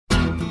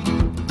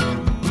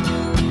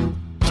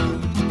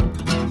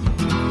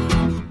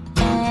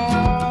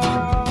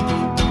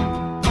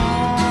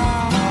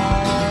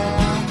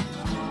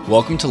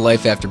Welcome to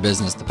Life After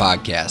Business, the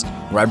podcast,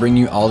 where I bring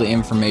you all the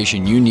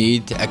information you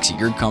need to exit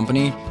your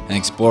company and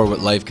explore what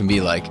life can be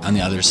like on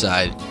the other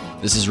side.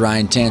 This is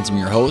Ryan Tansom,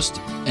 your host,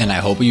 and I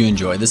hope you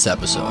enjoy this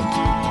episode.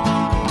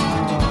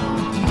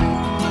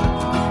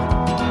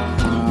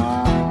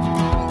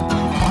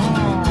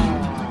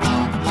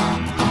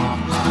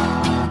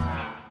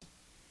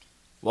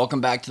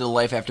 Welcome back to the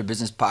Life After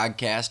Business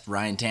podcast.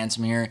 Ryan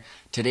Tansom here.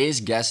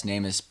 Today's guest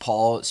name is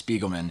Paul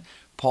Spiegelman.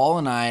 Paul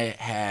and I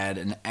had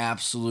an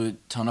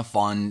absolute ton of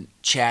fun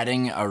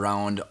chatting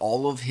around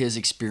all of his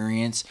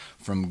experience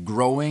from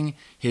growing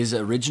his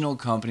original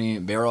company,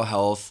 Barrel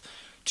Health,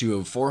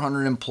 to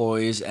 400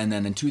 employees, and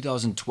then in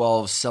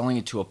 2012 selling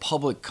it to a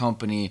public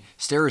company,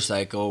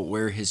 Stericycle,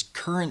 where his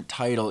current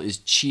title is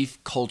Chief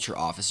Culture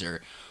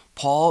Officer.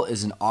 Paul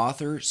is an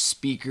author,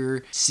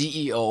 speaker,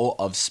 CEO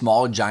of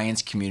Small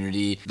Giants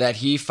Community that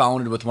he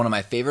founded with one of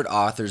my favorite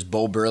authors,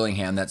 Bo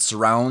Burlingham, that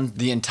surrounds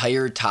the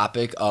entire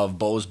topic of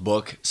Bo's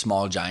book,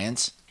 Small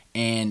Giants.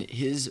 And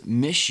his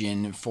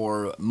mission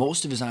for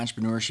most of his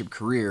entrepreneurship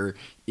career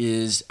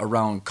is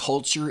around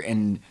culture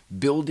and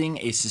building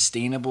a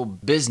sustainable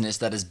business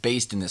that is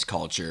based in this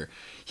culture.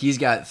 He's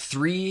got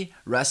 3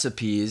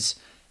 recipes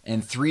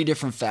and 3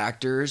 different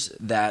factors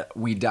that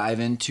we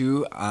dive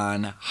into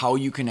on how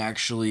you can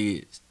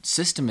actually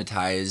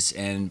systematize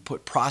and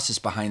put process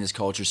behind this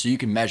culture so you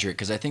can measure it.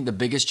 Because I think the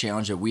biggest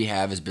challenge that we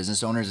have as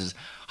business owners is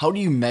how do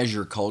you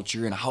measure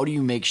culture and how do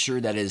you make sure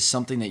that it is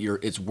something that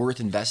it's worth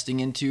investing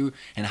into,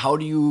 and how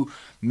do you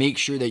make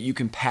sure that you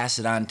can pass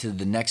it on to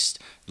the next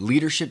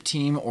leadership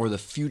team or the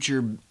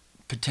future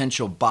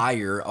potential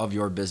buyer of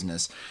your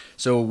business.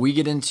 So we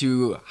get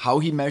into how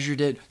he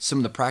measured it, some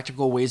of the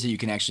practical ways that you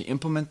can actually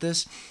implement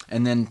this,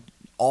 and then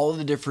all of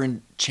the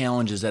different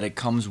challenges that it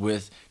comes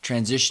with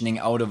transitioning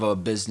out of a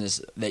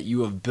business that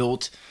you have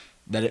built,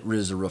 that it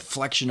is a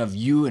reflection of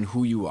you and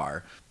who you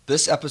are.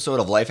 This episode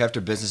of Life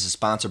After Business is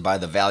sponsored by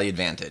The Value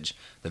Advantage.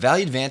 The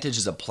Value Advantage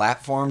is a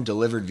platform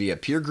delivered via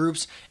peer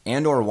groups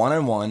and or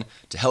one-on-one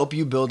to help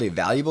you build a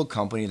valuable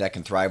company that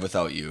can thrive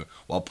without you,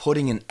 while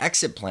putting an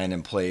exit plan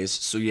in place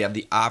so you have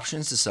the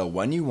options to sell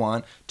when you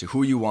want, to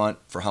who you want,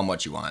 for how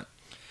much you want.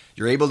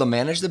 You're able to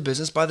manage the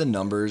business by the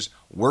numbers,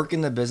 work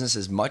in the business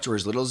as much or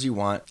as little as you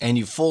want, and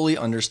you fully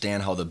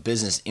understand how the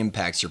business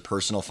impacts your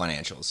personal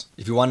financials.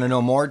 If you want to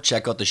know more,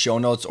 check out the show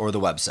notes or the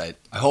website.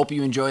 I hope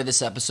you enjoy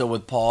this episode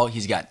with Paul.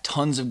 He's got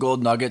tons of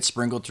gold nuggets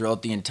sprinkled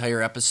throughout the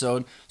entire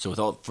episode. So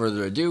without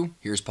further ado,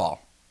 here's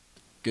Paul.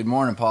 Good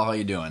morning, Paul. How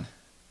you doing?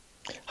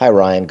 Hi,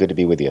 Ryan. Good to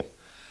be with you.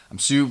 I'm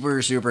super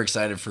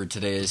excited for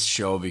today's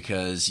show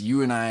because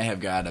you and I have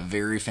got a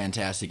very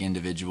fantastic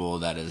individual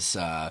that has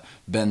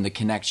been the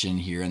connection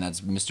here, and that's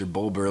Mr.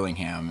 Bo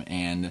Burlingham.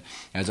 And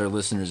as our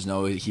listeners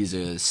know, he's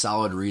a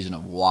solid reason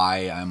of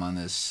why I'm on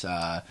this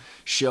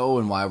show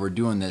and why we're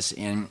doing this.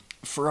 And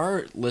for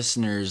our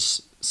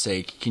listeners'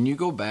 sake, can you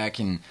go back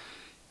and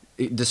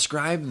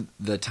describe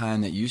the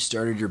time that you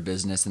started your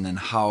business and then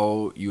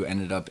how you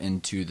ended up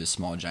into the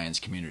Small Giants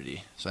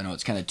community? So I know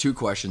it's kind of 2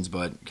 questions,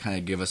 but kind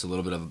of give us a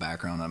little bit of a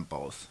background on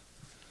both.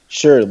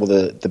 Sure. Well,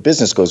 the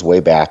business goes way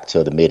back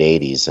to the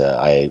mid-'80s.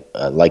 I,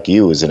 like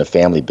you, was in a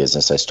family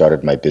business. I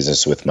started my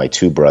business with my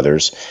 2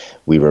 brothers.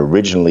 We were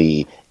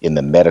originally in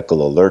the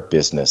medical alert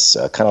business,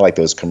 kind of like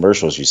those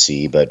commercials you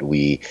see, but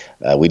we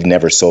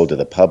never sold to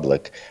the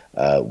public.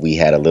 We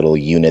had a little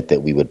unit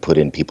that we would put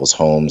in people's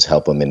homes,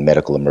 help them in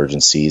medical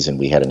emergencies, and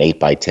we had an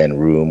 8x10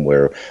 room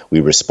where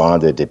we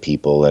responded to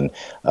people, and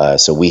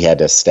so we had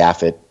to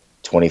staff it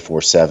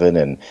 24/7,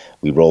 and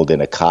we rolled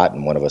in a cot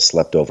and one of us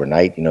slept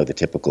overnight, the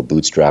typical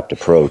bootstrapped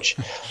approach.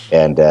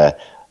 And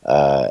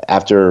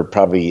after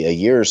probably a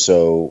year or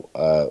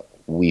so,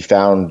 we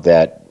found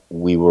that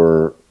we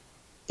were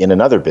in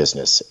another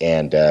business,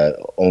 and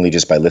only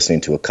just by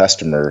listening to a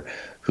customer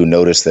who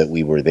noticed that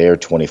we were there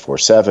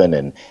 24/7,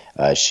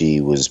 and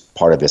she was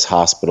part of this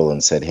hospital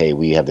and said, "Hey,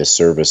 we have this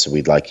service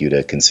we'd like you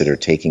to consider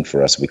taking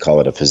for us." We call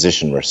it a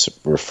physician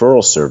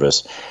referral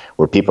service,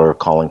 where people are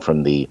calling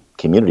from the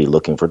community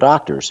looking for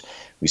doctors.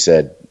 We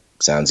said,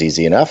 sounds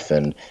easy enough,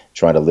 and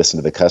trying to listen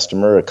to the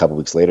customer. A couple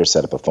weeks later,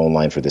 set up a phone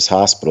line for this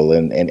hospital,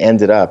 and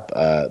ended up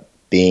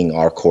being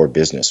our core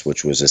business,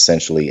 which was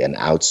essentially an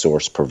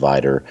outsourced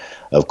provider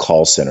of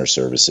call center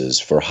services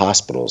for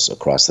hospitals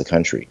across the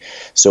country.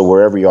 So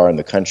wherever you are in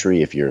the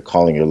country, if you're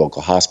calling your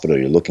local hospital,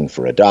 you're looking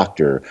for a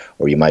doctor,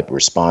 or you might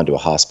respond to a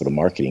hospital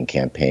marketing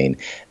campaign,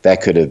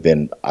 that could have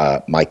been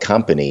my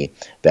company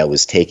that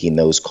was taking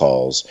those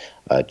calls,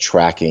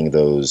 tracking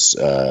those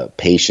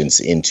patients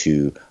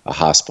into a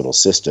hospital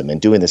system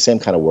and doing the same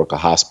kind of work a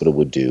hospital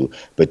would do,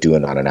 but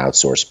doing it on an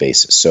outsourced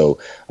basis. So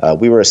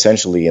we were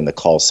essentially in the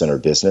call center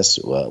business,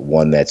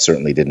 one that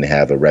certainly didn't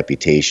have a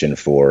reputation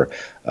for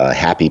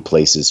happy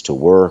places to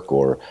work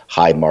or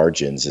high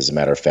margins. As a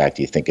matter of fact,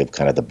 you think of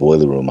kind of the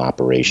boiler room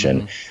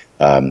operation.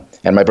 And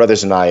my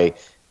brothers and I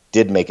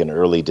did make an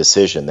early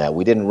decision that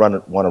we didn't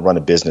want to run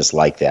a business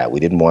like that. We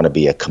didn't want to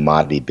be a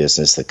commodity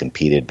business that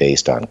competed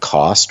based on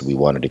cost. We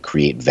wanted to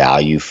create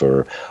value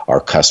for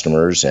our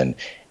customers, and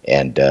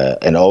and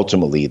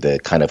ultimately the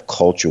kind of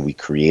culture we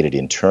created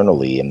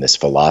internally and this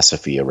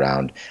philosophy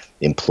around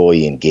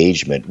employee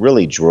engagement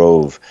really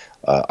drove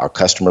our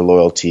customer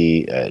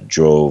loyalty,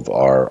 drove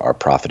our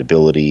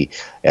profitability,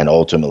 and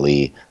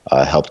ultimately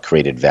helped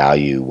created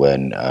value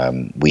when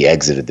we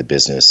exited the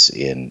business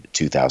in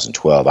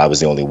 2012. I was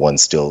the only one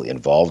still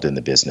involved in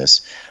the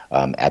business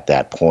at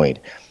that point.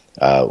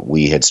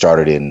 We had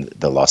started in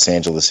the Los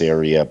Angeles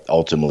area,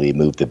 ultimately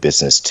moved the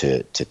business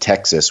to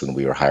Texas when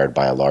we were hired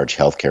by a large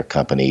healthcare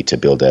company to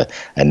build a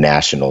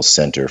national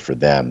center for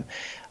them.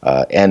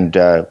 And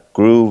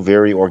grew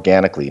very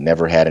organically,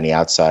 never had any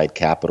outside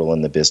capital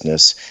in the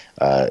business.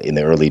 In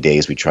the early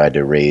days, we tried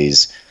to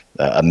raise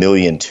 $1.2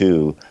 million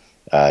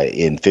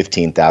in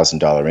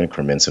 $15,000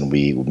 increments, and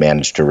we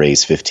managed to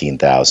raise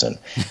 $15,000.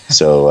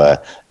 So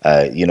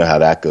you know how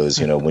that goes.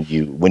 You know,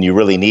 when you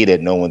really need it,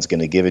 no one's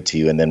going to give it to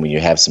you, and then when you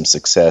have some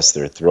success,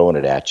 they're throwing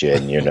it at you,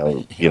 and you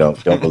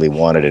don't really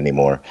want it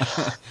anymore.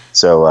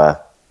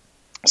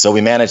 So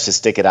we managed to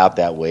stick it out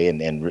that way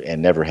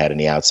and never had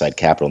any outside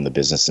capital in the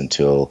business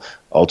until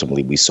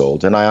ultimately we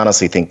sold. And I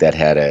honestly think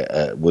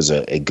that was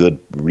a good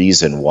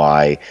reason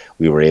why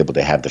we were able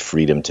to have the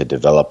freedom to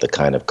develop the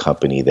kind of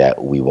company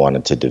that we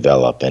wanted to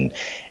develop. And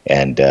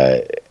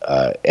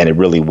it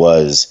really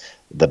was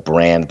the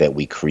brand that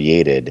we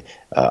created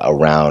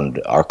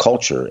around our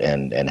culture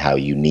and how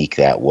unique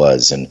that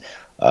was.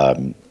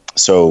 And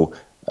so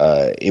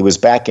it was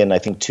back in, I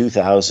think,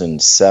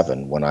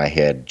 2007 when I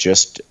had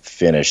just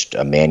finished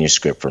a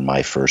manuscript for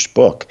my first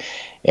book.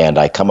 And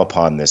I come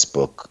upon this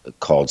book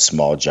called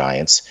Small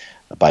Giants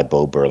by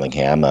Bo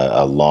Burlingham,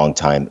 a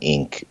longtime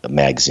Inc.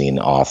 magazine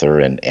author.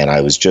 And I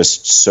was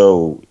just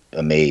so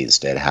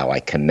amazed at how I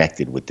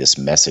connected with this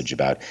message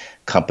about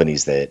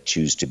companies that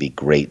choose to be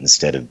great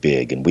instead of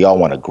big. And we all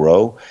want to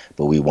grow,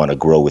 but we want to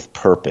grow with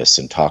purpose,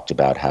 and talked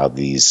about how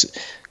these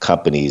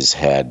companies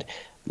had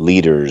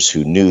leaders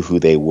who knew who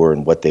they were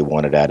and what they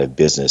wanted out of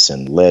business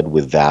and led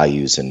with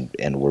values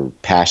and were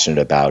passionate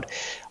about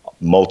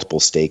multiple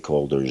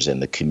stakeholders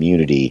and the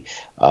community.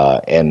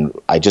 And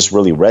I just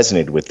really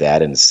resonated with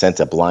that and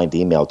sent a blind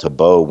email to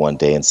Bo one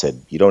day and said,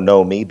 "You don't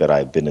know me, but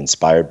I've been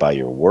inspired by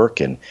your work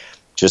and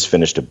just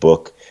finished a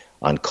book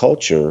on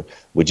culture.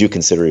 Would you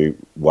consider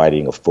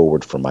writing a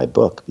foreword for my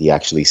book?" He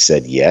actually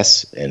said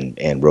yes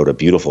and wrote a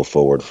beautiful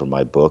foreword for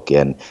my book.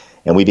 And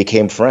we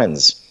became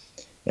friends.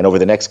 And over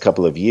the next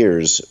couple of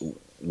years,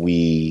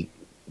 we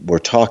were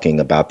talking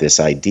about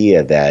this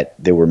idea that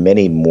there were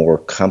many more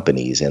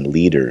companies and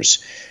leaders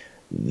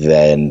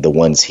than the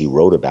ones he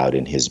wrote about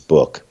in his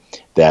book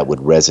that would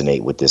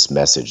resonate with this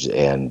message.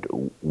 And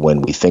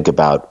when we think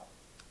about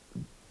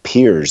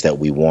peers that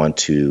we want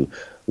to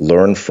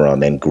learn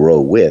from and grow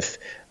with,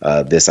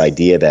 this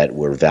idea that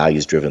we're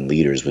values-driven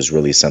leaders was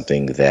really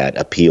something that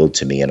appealed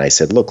to me. And I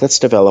said, look, let's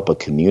develop a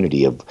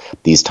community of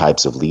these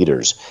types of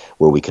leaders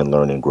where we can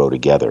learn and grow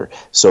together.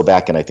 So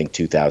back in, I think,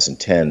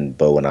 2010,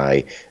 Bo and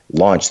I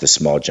launched the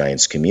Small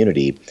Giants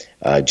community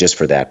just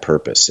for that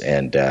purpose.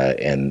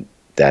 And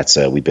that's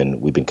we've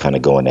been kind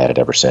of going at it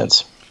ever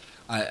since.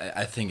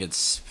 I think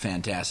it's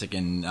fantastic,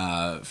 and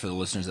for the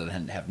listeners that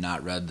have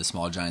not read the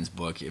Small Giants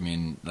book, I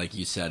mean, like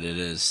you said,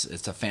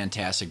 it's a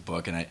fantastic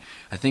book, and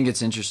I think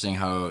it's interesting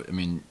how, I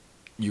mean,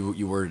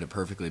 you worded it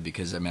perfectly,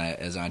 because I mean,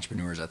 as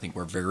entrepreneurs, I think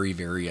we're very,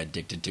 very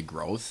addicted to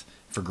growth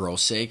for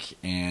growth's sake,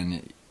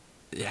 and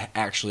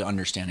actually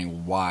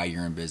understanding why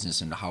you're in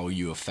business and how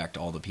you affect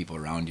all the people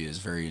around you is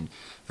very,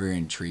 very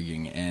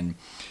intriguing. And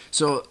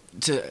so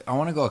I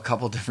want to go a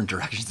couple different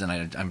directions, and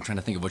I'm trying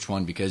to think of which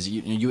one, because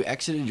you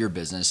exited your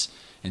business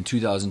in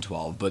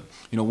 2012, but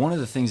one of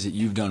the things that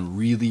you've done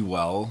really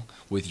well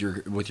with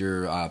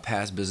your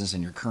past business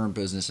and your current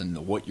business and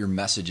what your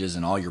message is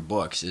in all your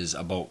books is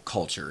about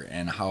culture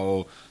and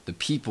how the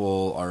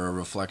people are a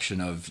reflection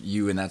of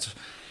you, and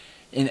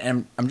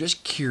I'm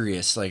just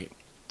curious, like,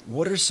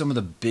 what are some of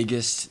the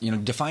biggest,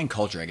 define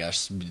culture, I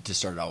guess, to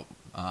start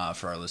out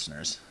for our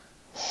listeners?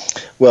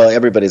 Well,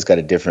 everybody's got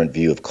a different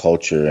view of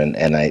culture,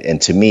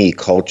 and to me,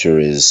 culture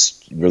is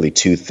really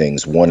two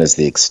things. One is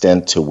the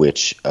extent to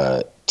which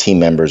team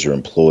members or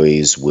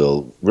employees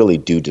will really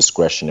do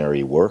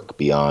discretionary work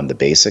beyond the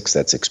basics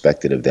that's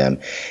expected of them.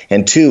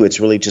 And two, it's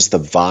really just the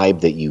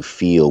vibe that you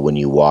feel when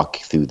you walk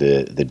through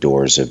the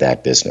doors of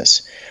that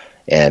business.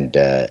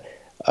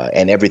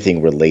 And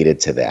everything related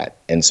to that.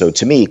 And so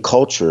to me,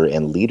 culture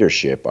and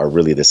leadership are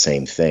really the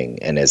same thing.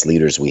 And as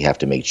leaders, we have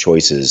to make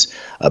choices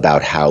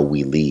about how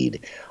we lead.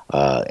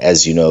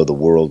 As you know, the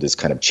world is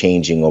kind of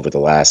changing over the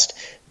last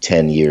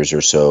 10 years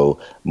or so,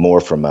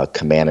 more from a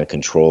command and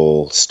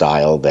control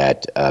style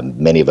that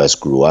many of us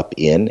grew up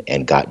in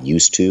and got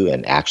used to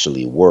and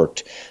actually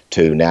worked,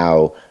 to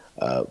now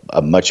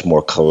a much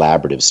more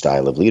collaborative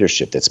style of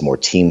leadership that's more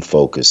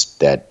team-focused,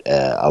 that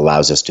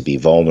allows us to be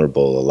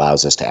vulnerable,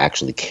 allows us to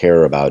actually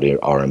care about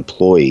our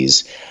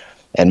employees,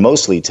 and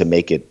mostly to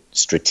make it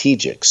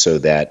strategic so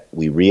that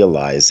we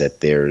realize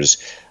that there's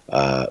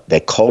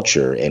that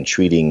culture and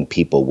treating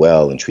people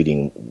well and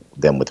treating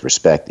them with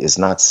respect is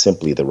not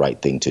simply the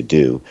right thing to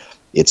do,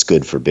 it's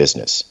good for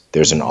business.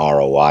 There's an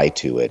ROI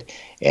to it,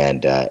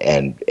 and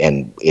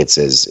it's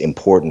as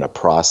important a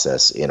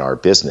process in our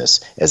business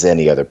as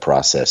any other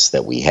process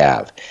that we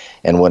have.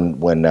 And when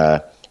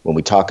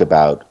we talk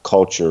about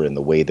culture and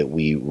the way that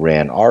we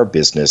ran our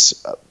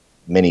business,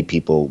 many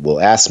people will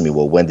ask me,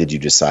 well, when did you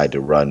decide to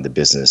run the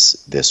business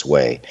this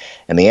way?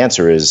 And the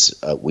answer is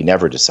we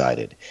never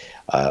decided.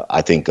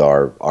 I think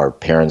our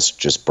parents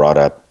just brought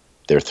up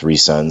their three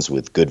sons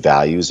with good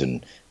values,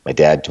 and my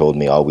dad told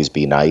me always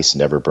be nice,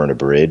 never burn a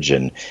bridge,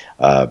 and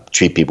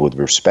treat people with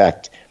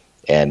respect,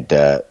 and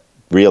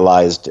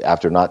realized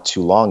after not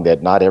too long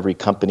that not every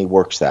company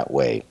works that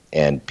way.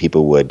 And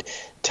people would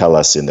tell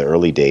us in the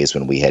early days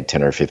when we had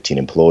 10 or 15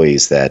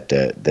 employees that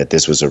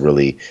this was a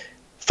really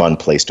fun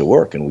place to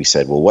work. And we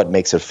said, well, what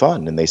makes it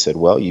fun? And they said,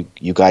 well,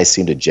 you guys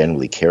seem to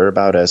genuinely care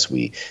about us.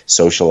 We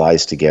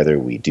socialize together.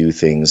 We do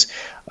things.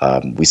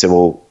 We said,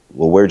 well,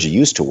 where'd you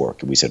used to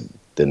work?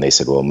 And they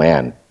said, well,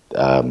 man,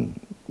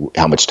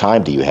 how much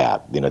time do you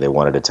have? They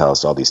wanted to tell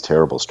us all these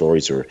terrible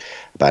stories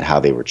about how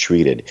they were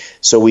treated.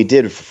 So we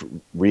did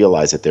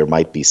realize that there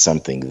might be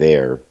something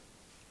there.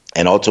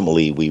 And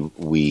ultimately,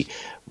 we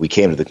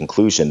came to the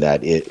conclusion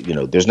that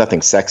there's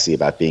nothing sexy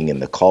about being in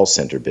the call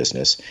center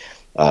business.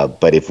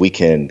 But if we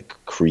can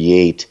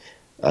create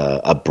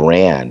a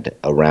brand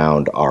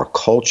around our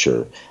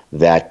culture,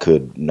 that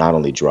could not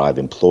only drive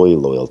employee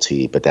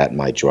loyalty, but that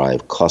might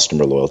drive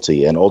customer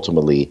loyalty and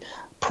ultimately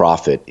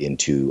profit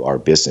into our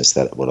business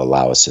that would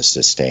allow us to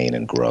sustain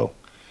and grow.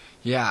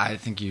 Yeah, I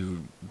think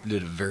you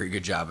did a very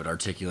good job at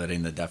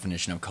articulating the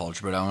definition of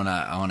culture, but I want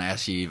to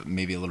ask you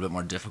maybe a little bit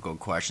more difficult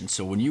question.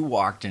 So when you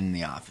walked in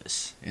the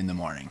office in the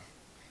morning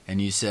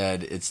and you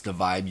said it's the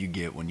vibe you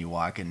get when you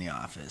walk in the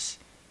office,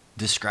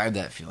 describe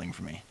that feeling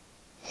for me.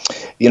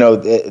 When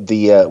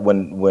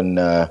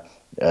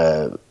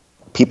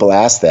people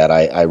ask that,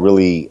 I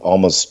really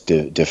almost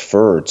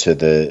defer to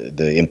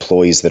the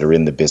employees that are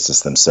in the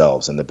business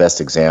themselves. And the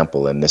best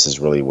example, and this is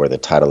really where the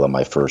title of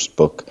my first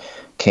book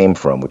came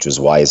from, which was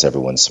Why Is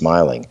Everyone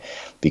Smiling?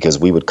 Because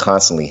we would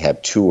constantly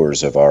have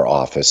tours of our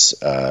office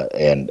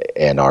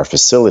and our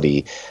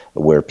facility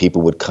where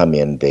people would come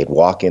in, they'd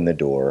walk in the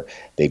door,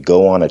 they'd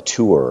go on a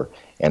tour,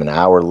 and an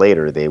hour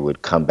later, they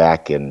would come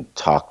back and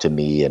talk to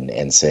me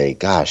and say,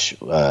 gosh,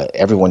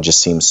 everyone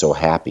just seems so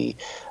happy.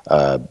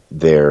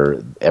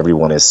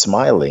 Everyone is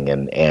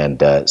smiling.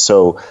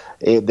 So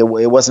it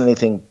wasn't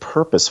anything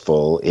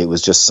purposeful. It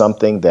was just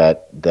something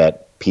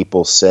that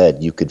people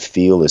said you could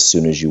feel as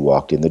soon as you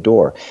walked in the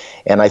door.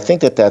 And I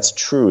think that that's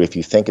true if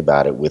you think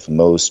about it with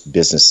most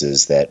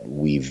businesses that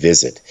we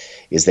visit,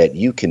 is that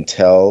you can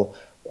tell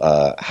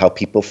how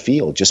people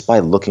feel just by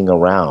looking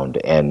around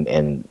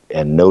and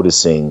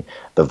noticing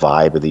the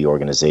vibe of the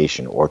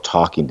organization or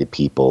talking to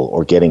people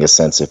or getting a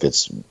sense if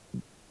it's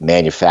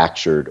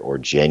manufactured or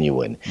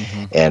genuine.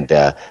 Mm-hmm.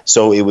 And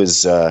so it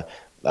was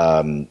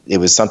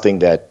something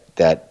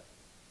that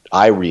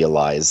I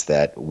realized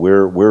that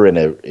we're in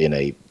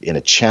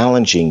a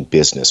challenging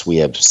business. We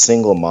have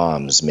single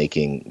moms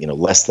making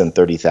less than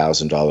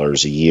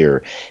 $30,000 a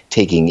year,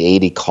 taking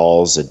 80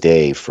 calls a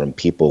day from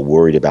people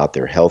worried about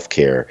their health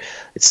care.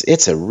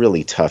 It's a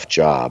really tough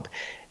job.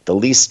 The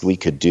least we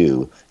could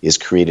do is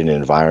create an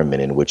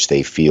environment in which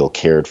they feel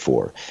cared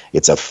for.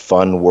 It's a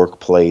fun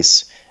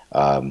workplace.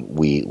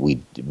 We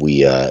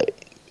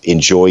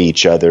enjoy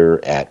each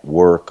other at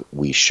work.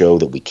 We show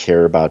that we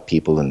care about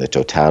people in the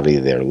totality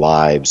of their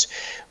lives.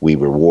 We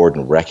reward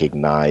and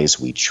recognize.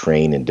 We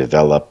train and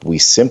develop. We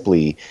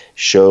simply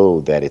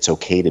show that it's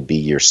okay to be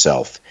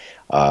yourself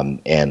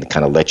and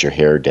kind of let your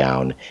hair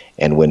down.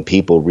 And when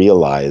people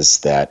realize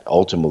that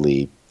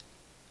ultimately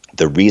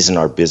the reason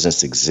our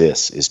business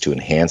exists is to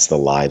enhance the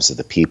lives of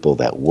the people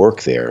that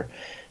work there,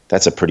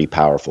 that's a pretty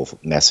powerful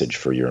message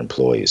for your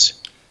employees.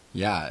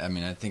 Yeah, I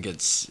mean, I think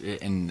it's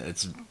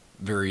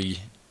very.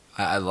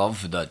 I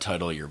love the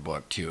title of your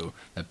book too.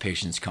 That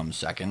patience comes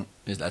second.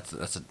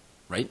 That's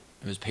right?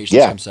 It was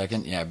patience comes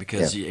second. Yeah,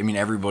 because I mean,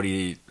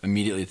 everybody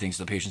immediately thinks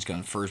the patients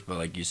come first, but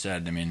like you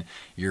said, I mean,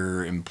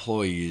 your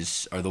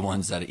employees are the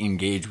ones that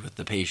engage with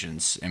the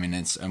patients. I mean,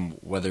 it's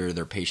whether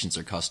they're patients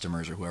or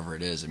customers or whoever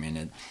it is. I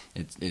mean,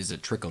 it is a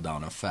trickle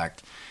down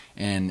effect,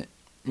 and.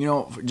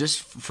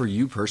 Just for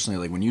you personally,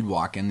 like when you'd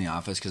walk in the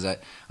office, because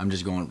I'm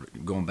just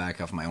going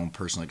back off my own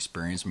personal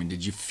experience. I mean,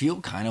 did you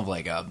feel kind of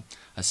like a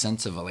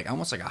sense of like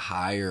almost like a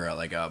high or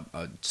like a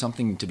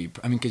something to be?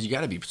 I mean, because you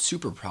got to be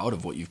super proud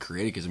of what you've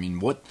created. Because I mean,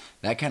 what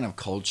that kind of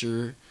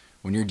culture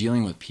when you're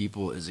dealing with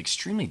people is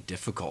extremely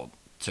difficult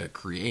to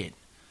create.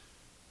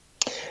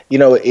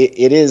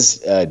 It is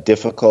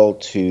difficult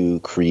to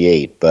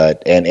create,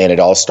 but and it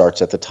all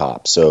starts at the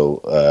top.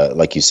 So,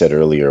 like you said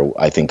earlier,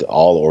 I think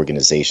all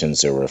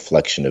organizations are a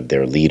reflection of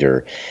their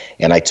leader,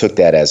 and I took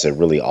that as a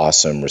really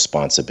awesome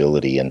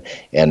responsibility. And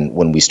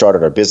when we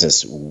started our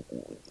business,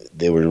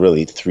 there were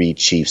really three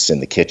chiefs in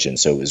the kitchen.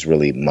 So it was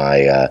really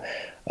my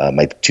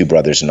two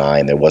brothers and I,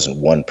 and there wasn't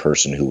one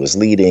person who was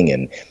leading.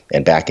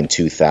 And back in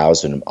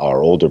 2000,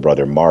 our older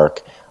brother Mark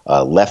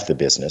left the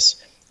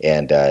business.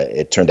 And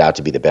it turned out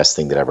to be the best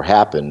thing that ever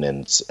happened.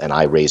 And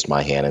I raised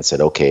my hand and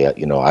said, okay,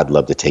 I'd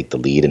love to take the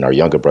lead. And our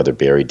younger brother,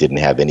 Barry, didn't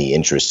have any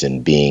interest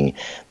in being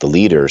the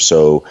leader.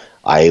 So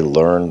I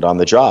learned on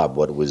the job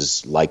what it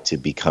was like to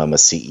become a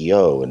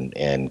CEO,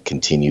 and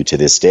continue to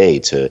this day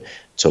to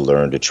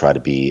learn to try to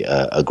be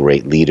a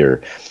great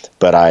leader.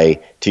 But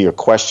to your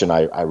question,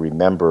 I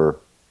remember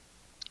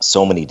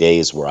so many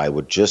days where I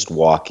would just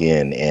walk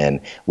in,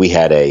 and we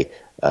had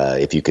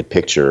if you could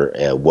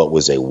picture what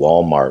was a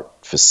Walmart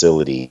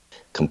facility,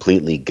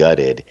 completely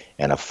gutted,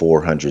 and a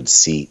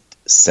 400-seat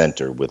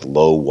center with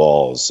low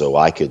walls, so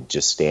I could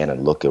just stand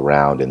and look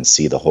around and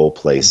see the whole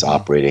place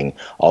operating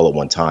all at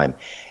one time.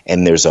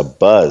 And there's a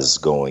buzz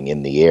going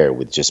in the air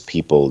with just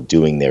people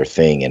doing their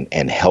thing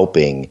and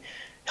helping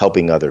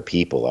other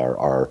people.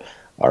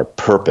 Our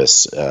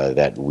purpose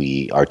that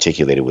we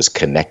articulated was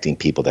connecting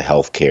people to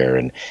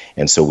healthcare,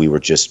 and so we were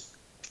just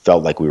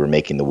felt like we were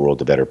making the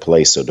world a better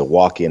place. So to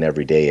walk in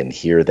every day and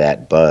hear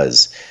that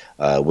buzz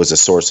was a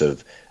source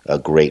of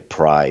great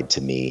pride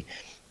to me.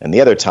 And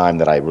the other time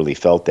that I really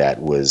felt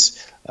that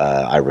was,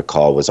 I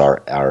recall, was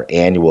our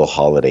annual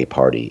holiday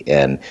party.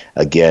 And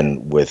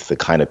again, with the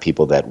kind of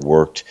people that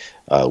worked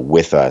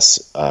with us,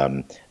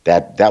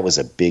 that was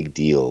a big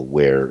deal,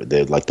 where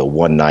the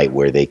one night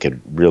where they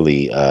could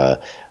really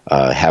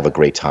have a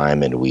great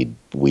time, and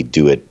we'd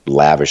do it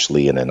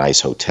lavishly in a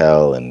nice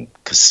hotel, and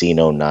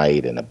casino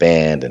night, and a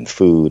band, and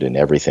food, and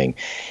everything.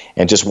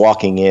 And just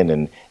walking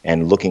in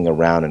and looking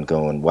around and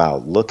going, wow,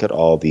 look at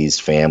all these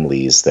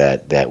families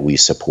that we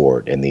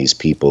support, and these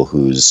people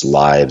whose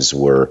lives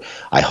were,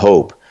 I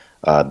hope,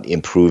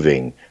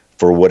 improving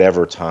for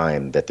whatever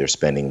time that they're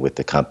spending with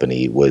the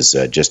company, was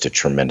just a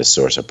tremendous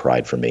source of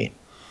pride for me.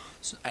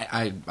 So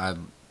I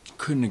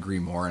couldn't agree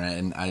more,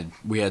 and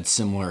we had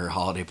similar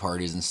holiday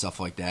parties and stuff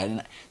like that.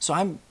 And so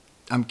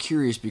I'm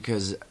curious,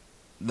 because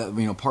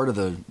part of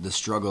the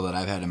struggle that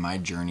I've had in my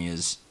journey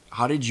is,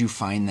 how did you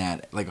find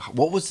that? Like,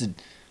 what was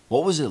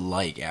it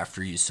like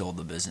after you sold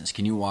the business?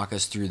 Can you walk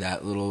us through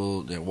that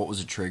what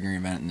was the triggering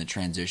event in the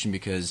transition?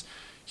 Because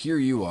here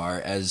you are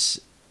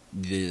as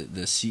the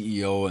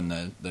CEO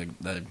and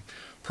the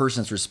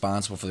person that's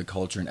responsible for the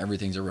culture, and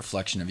everything's a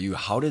reflection of you.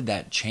 How did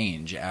that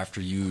change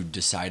after you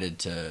decided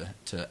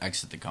to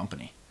exit the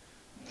company?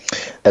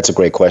 That's a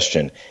great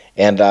question.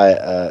 And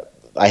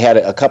I had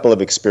a couple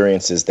of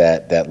experiences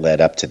that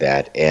led up to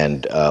that.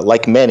 And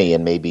like many,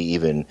 and maybe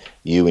even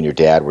you and your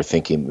dad were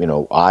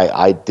thinking,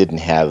 I didn't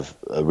have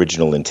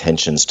original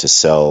intentions to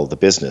sell the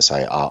business.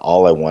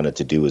 All I wanted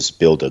to do was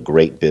build a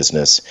great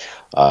business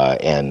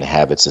and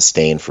have it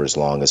sustain for as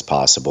long as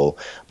possible.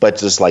 But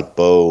just like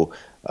Bo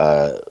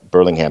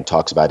Burlingham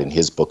talks about in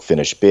his book,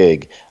 Finish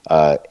Big,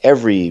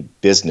 every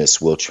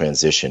business will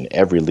transition.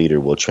 Every leader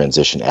will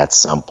transition at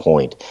some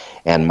point.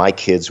 And my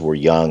kids were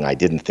young. I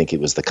didn't think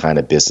it was the kind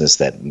of business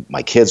that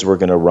my kids were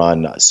going to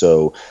run.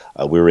 So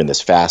we were in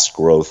this fast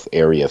growth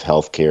area of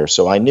healthcare.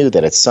 So I knew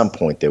that at some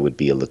point there would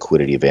be a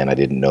liquidity event. I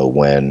didn't know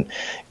when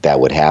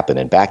that would happen.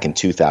 And back in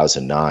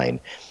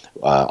 2009,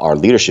 our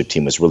leadership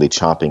team was really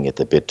chomping at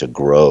the bit to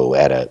grow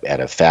at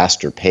a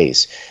faster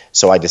pace.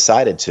 So I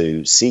decided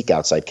to seek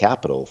outside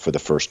capital for the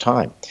first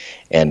time.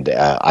 And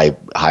I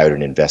hired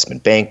an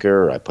investment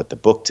banker. I put the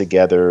book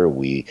together.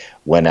 We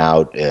went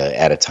out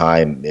at a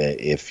time,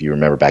 if you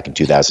remember back in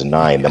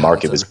 2009, the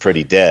market was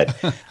pretty dead.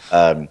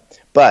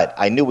 But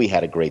I knew we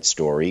had a great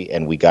story,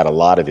 and we got a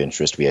lot of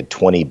interest. We had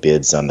 20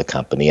 bids on the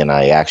company, and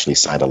I actually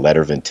signed a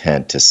letter of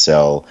intent to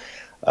sell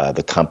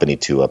the company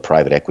to a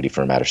private equity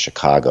firm out of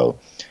Chicago.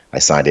 I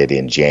signed it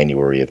in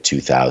January of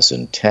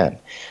 2010.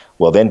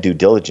 Well, then due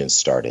diligence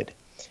started.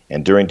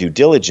 And during due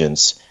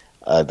diligence,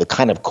 the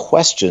kind of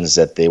questions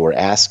that they were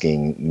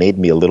asking made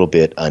me a little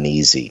bit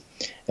uneasy.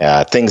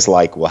 Things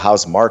like, well,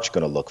 how's March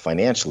going to look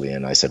financially?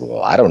 And I said,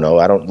 well, I don't know.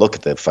 I don't look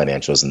at the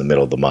financials in the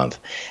middle of the month.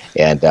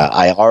 And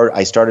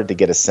I started to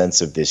get a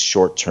sense of this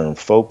short-term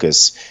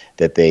focus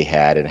that they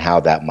had and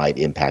how that might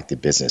impact the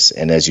business.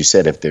 And as you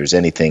said, if there's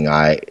anything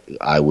I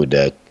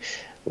would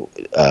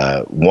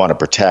want to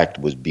protect,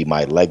 would be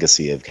my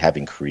legacy of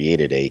having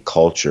created a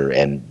culture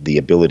and the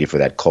ability for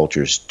that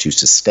culture to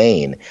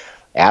sustain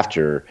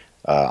after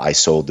I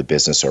sold the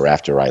business or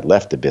after I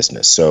left the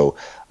business. So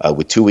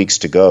with 2 weeks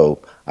to go,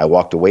 I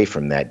walked away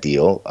from that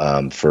deal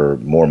for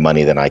more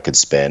money than I could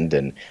spend.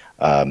 And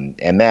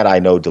that, I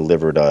know,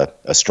 delivered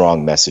a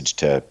strong message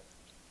to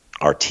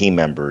our team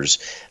members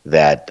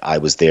that I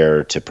was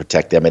there to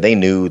protect them. And they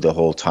knew the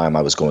whole time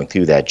I was going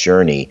through that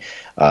journey.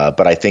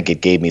 But I think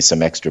it gave me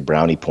some extra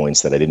brownie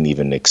points that I didn't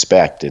even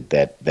expect,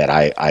 that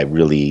I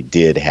really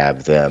did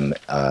have them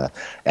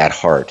at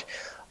heart.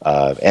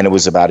 And it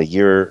was about a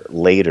year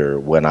later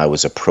when I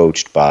was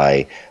approached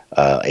by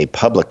a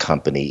public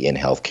company in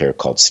healthcare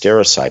called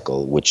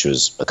Stericycle, which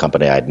was a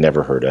company I'd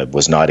never heard of,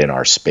 was not in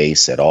our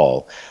space at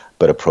all,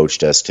 but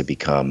approached us to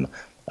become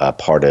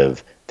part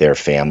of their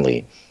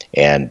family.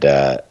 And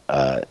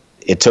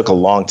it took a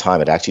long time.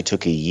 It actually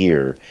took a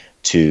year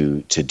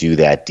to do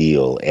that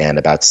deal. And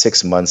about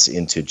 6 months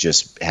into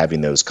just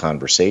having those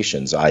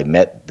conversations, I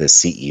met the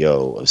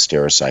CEO of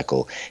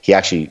Stericycle. He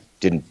actually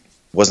didn't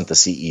wasn't the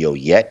CEO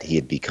yet. He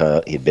had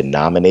been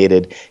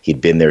nominated.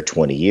 He'd been there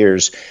 20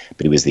 years,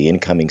 but he was the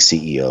incoming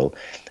CEO.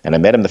 And I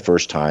met him the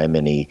first time,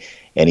 and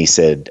he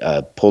said,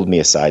 pulled me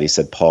aside. He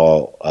said,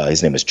 Paul,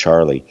 his name is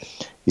Charlie.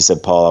 He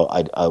said,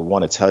 Paul, I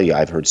want to tell you,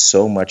 I've heard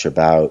so much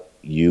about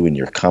you and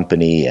your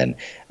company and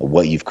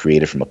what you've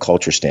created from a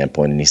culture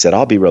standpoint. And he said,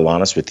 I'll be real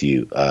honest with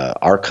you.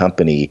 Our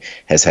company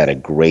has had a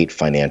great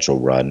financial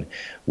run.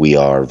 We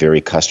are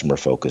very customer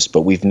focused,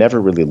 but we've never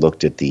really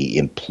looked at the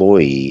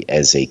employee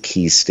as a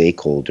key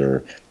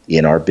stakeholder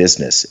in our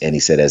business. And he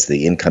said, as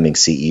the incoming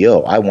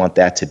CEO, I want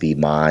that to be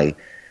my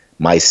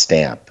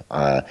stamp.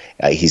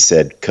 He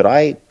said, could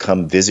I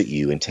come visit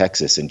you in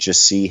Texas and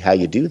just see how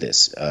you do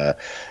this?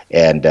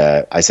 And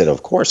I said,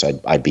 of course,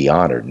 I'd be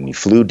honored. And he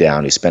flew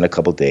down, he spent a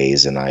couple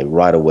days, and I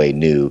right away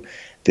knew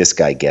this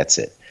guy gets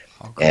it.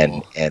 Oh,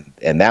 cool.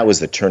 And that was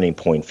the turning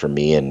point for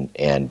me.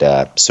 And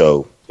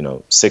so,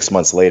 6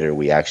 months later,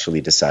 we actually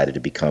decided to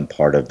become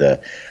part of the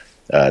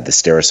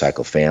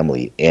Stericycle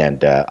family.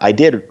 And I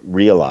did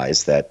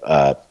realize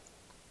that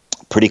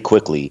pretty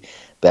quickly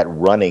that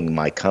running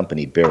my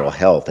company, Beryl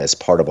Health, as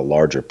part of a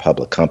larger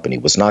public company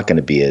was not going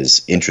to be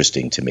as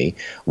interesting to me.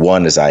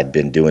 One, as I'd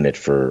been doing it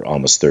for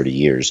almost 30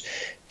 years.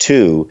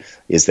 Two,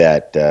 is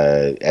that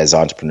as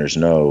entrepreneurs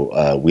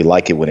know, we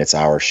like it when it's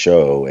our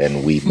show,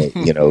 and we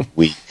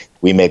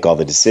make all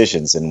the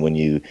decisions. And when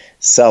you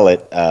sell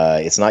it,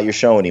 it's not your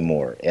show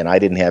anymore. And I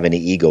didn't have any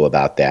ego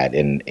about that.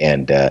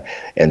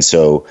 And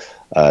so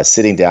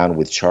sitting down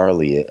with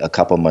Charlie a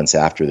couple months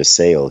after the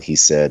sale, he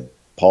said,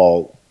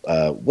 Paul,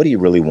 what do you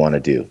really want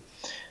to do?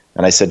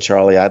 And I said,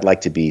 Charlie, I'd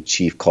like to be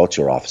Chief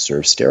Culture Officer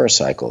of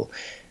Stericycle.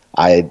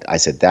 I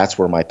said, that's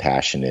where my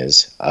passion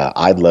is.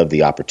 I'd love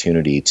the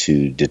opportunity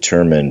to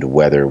determine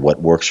whether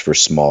what works for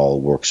small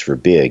works for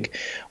big,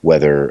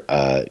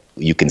 whether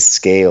you can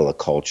scale a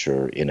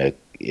culture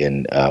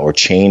or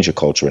change a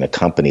culture in a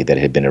company that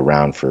had been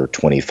around for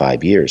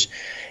 25 years.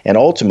 And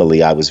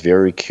ultimately, I was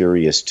very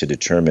curious to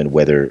determine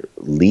whether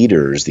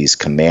leaders, these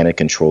command and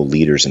control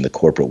leaders in the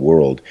corporate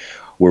world,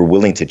 were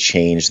willing to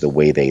change the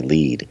way they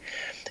lead.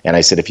 And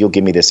I said, if you'll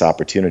give me this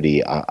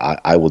opportunity,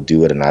 I will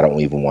do it, and I don't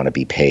even want to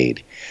be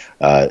paid.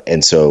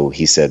 And so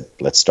he said,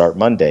 let's start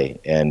Monday.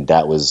 And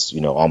that was,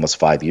 almost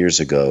 5 years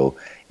ago.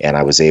 And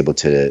I was able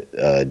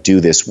to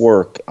do this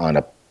work on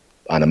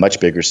a much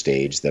bigger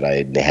stage that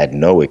I had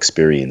no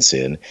experience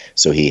in.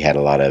 So he had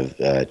a lot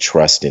of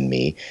trust in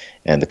me.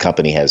 And the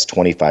company has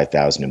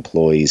 25,000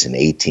 employees in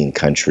 18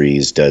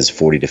 countries, does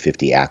 40 to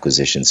 50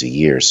 acquisitions a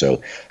year.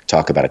 So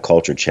talk about a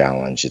culture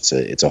challenge.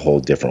 It's a whole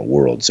different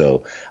world.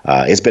 So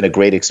it's been a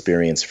great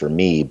experience for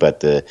me. But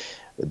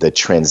the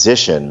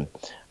transition,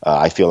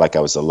 I feel like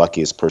I was the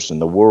luckiest person in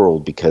the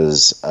world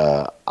because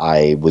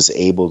I was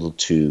able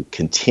to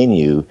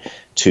continue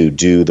to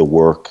do the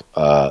work,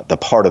 the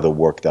part of the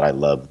work that I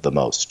loved the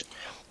most.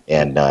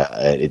 And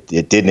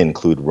it didn't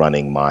include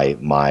running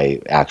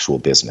my actual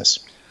business.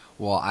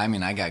 Well, I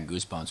mean, I got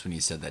goosebumps when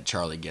you said that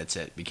Charlie gets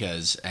it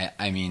because,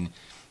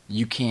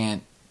 you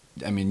can't,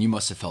 you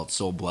must have felt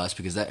so blessed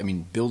because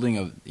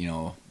building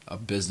a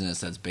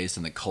business that's based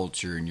on the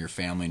culture and your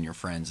family and your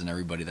friends and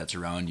everybody that's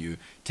around you,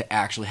 to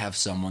actually have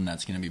someone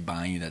that's going to be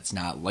buying you that's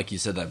not, like you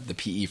said, the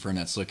PE firm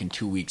that's looking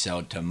 2 weeks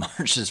out to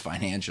March's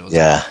financials.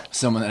 Yeah.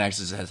 Someone that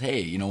actually says,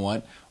 hey, you know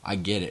what? I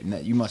get it. And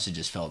that you must have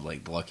just felt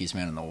like the luckiest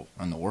man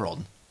in the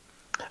world.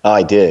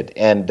 I did.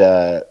 And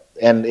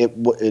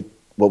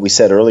what we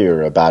said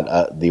earlier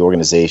about the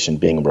organization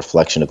being a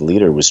reflection of the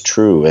leader was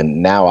true.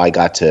 And now I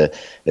got to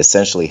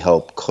essentially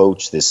help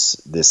coach this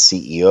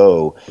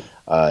CEO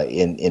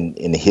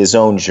in his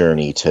own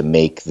journey to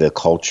make the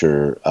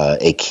culture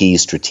a key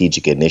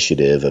strategic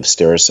initiative of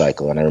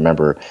Stericycle. And I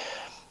remember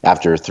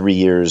after 3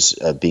 years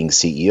of being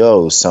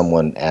CEO,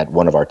 someone at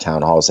one of our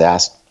town halls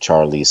asked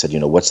Charlie, said,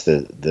 what's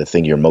the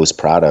thing you're most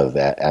proud of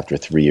after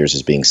 3 years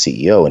as being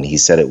CEO? And he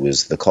said it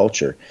was the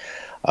culture.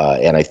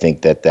 And I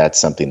think that that's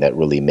something that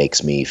really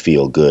makes me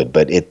feel good.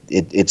 But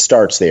it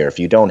starts there. If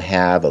you don't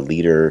have a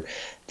leader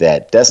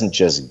that doesn't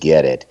just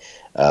get it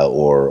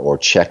or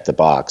check the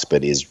box,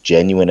 but is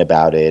genuine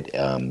about it,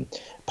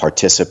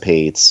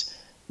 participates,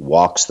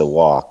 walks the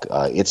walk,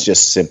 it's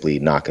just simply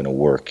not going to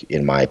work,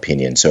 in my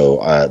opinion.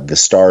 So the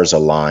stars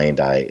aligned.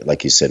 I,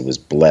 like you said, was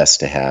blessed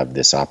to have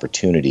this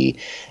opportunity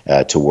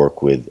to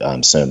work with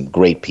some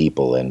great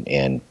people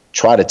and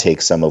try to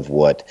take some of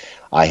what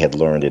I had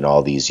learned in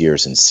all these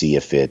years and see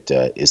if it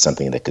is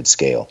something that could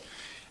scale.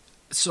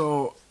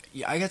 So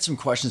I got some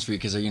questions for you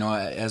because,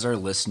 as our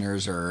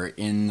listeners are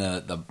in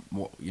the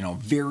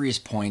various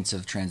points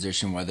of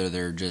transition, whether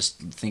they're just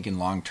thinking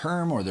long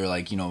term or they're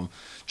like,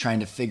 trying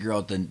to figure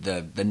out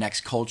the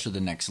next culture, the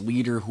next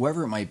leader,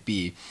 whoever it might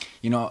be,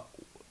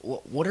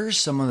 what are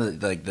some of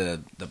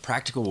the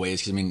practical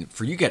ways? Because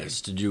for you guys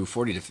to do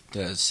 40 to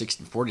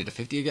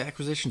 50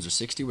 acquisitions or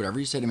 60, whatever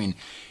you said.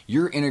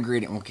 You're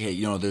integrating. Okay,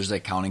 there's the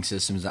accounting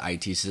systems, the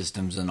IT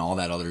systems, and all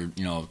that other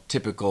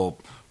typical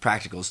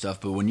practical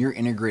stuff. But when you're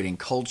integrating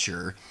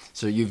culture,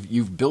 so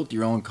you've built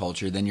your own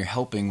culture, then you're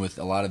helping with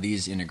a lot of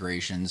these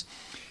integrations.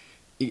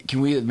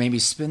 can we maybe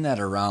spin that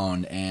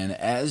around? And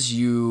as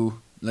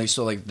you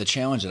like the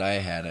challenge that I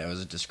had, I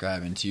was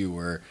describing to you,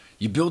 where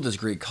you build this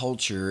great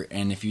culture,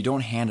 and if you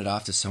don't hand it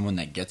off to someone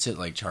that gets it,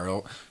 like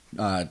Charlie,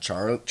 like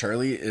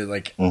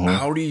Mm-hmm.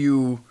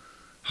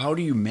 how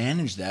do you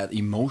manage that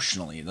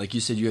emotionally? Like you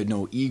said, you had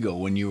no ego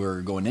when you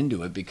were going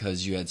into it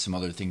because you had some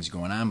other things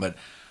going on, but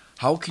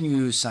how can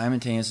you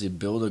simultaneously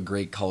build a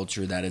great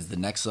culture that is the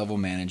next level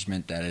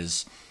management, that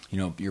is,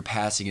 you're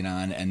passing it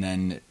on, and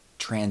then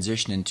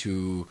transition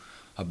into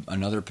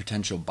another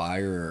potential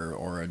buyer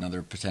or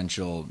another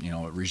potential,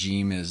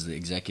 regime as the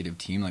executive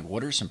team? Like,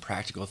 what are some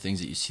practical things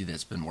that you see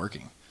that's been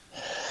working?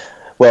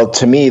 Well,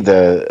 to me,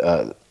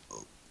 the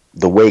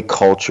way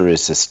culture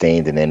is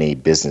sustained in any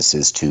business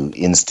is to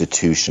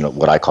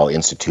what I call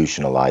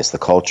institutionalize the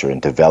culture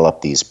and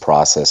develop these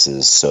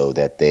processes so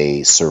that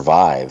they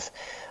survive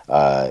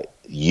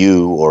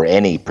you or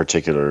any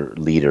particular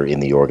leader in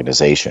the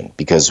organization.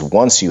 Because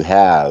once you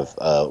have,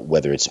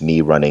 whether it's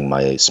me running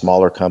my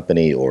smaller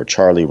company or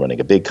Charlie running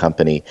a big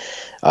company,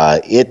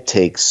 it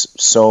takes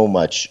so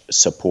much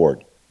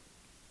support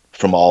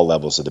from all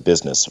levels of the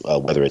business,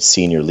 whether it's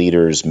senior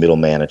leaders, middle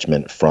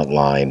management,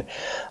 frontline.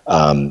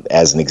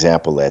 As an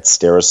example, at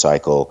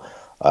Stericycle,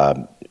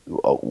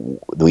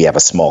 we have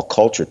a small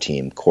culture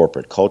team,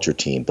 corporate culture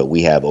team, but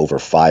we have over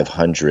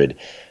 500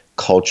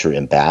 culture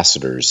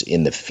ambassadors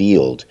in the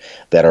field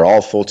that are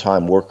all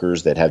full-time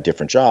workers that have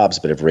different jobs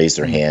but have raised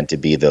their hand to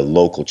be the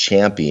local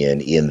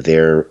champion in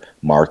their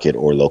market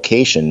or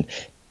location,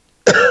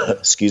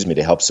 excuse me,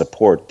 to help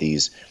support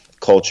these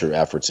culture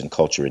efforts and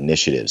culture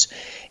initiatives.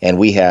 And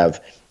we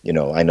have,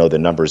 I know the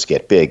numbers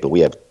get big, but we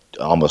have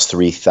almost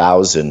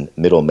 3,000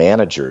 middle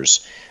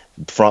managers,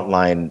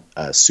 frontline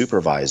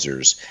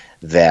supervisors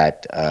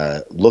that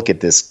look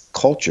at this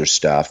culture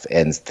stuff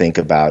and think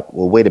about,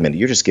 well, wait a minute,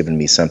 you're just giving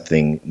me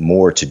something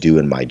more to do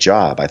in my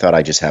job. I thought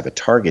I just have a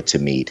target to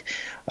meet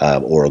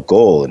or a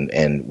goal.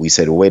 And we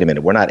said, well, wait a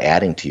minute, we're not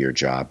adding to your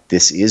job.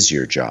 This is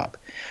your job.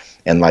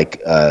 And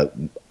like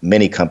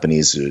many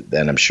companies,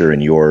 and I'm sure in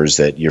yours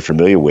that you're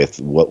familiar with,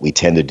 what we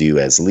tend to do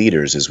as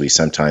leaders is we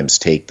sometimes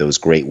take those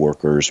great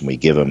workers and we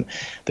give them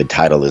the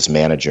title as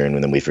manager,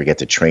 and then we forget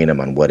to train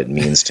them on what it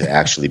means to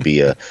actually be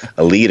a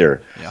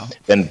leader. Yeah.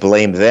 Then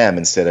blame them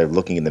instead of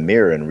looking in the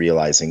mirror and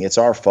realizing it's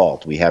our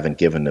fault. We haven't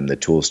given them the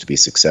tools to be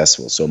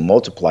successful. So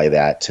multiply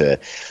that to,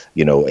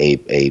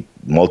 a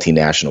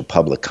multinational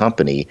public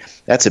company.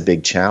 That's a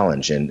big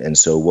challenge. And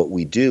so what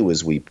we do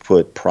is we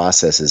put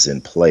processes in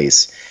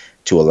place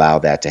to allow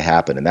that to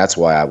happen. And that's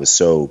why I was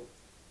so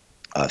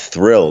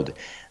thrilled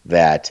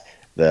that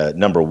the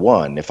number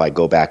one, if I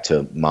go back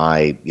to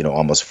my,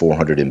 almost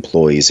 400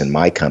 employees in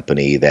my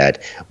company,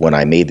 that when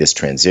I made this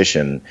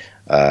transition,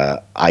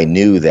 I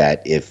knew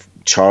that if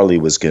Charlie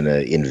was going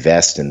to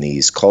invest in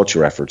these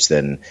culture efforts,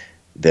 then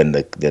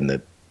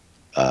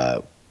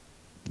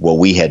what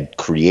we had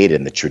created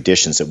and the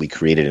traditions that we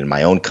created in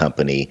my own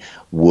company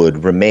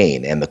would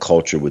remain, and the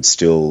culture would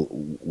still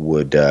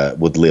would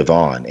live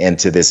on. And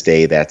to this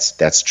day,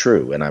 that's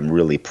true, and I'm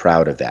really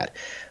proud of that.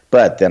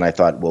 But then I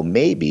thought, well,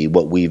 maybe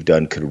what we've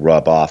done could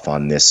rub off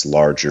on this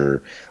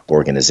larger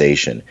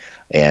organization.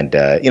 And,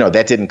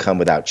 that didn't come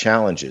without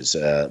challenges,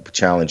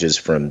 challenges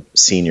from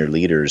senior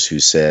leaders who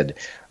said,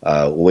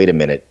 wait a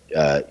minute,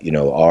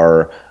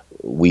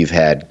 we've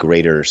had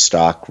greater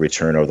stock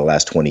return over the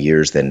last 20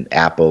 years than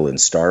Apple and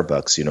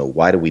Starbucks.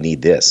 Why do we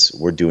need this?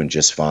 We're doing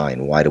just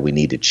fine. Why do we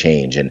need to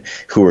change? And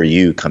who are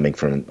you coming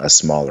from a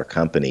smaller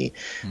company?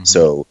 Mm-hmm.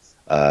 So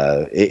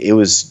it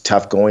was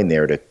tough going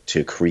there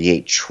to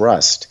create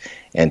trust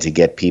and to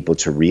get people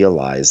to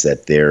realize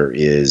that there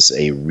is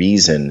a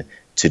reason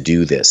to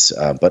do this.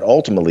 But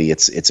ultimately,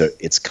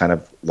 it's kind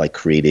of like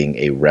creating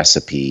a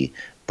recipe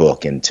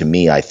book. And to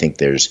me, I think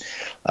there's,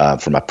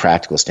 from a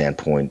practical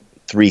standpoint,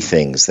 three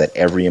things that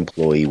every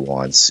employee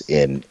wants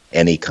in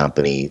any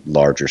company,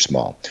 large or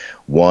small.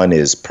 One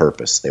is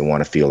purpose. They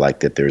want to feel like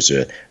that there's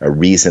a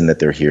reason that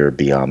they're here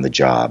beyond the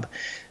job,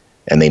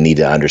 and they need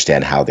to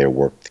understand how their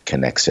work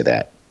connects to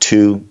that.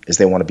 Two is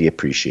they want to be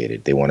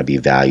appreciated. They want to be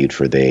valued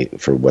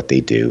for what they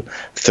do.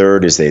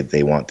 Third is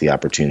they want the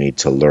opportunity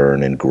to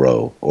learn and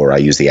grow, or I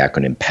use the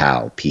acronym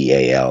PAL,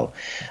 P-A-L.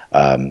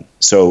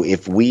 So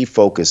if we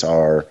focus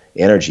our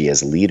energy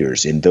as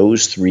leaders in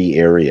those three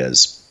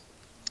areas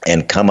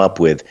and come up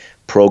with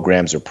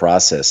programs or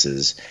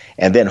processes,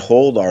 and then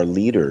hold our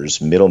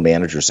leaders, middle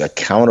managers,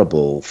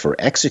 accountable for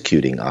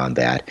executing on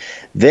that,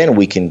 then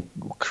we can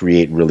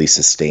create really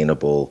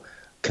sustainable,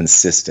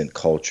 consistent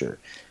culture.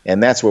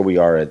 And that's where we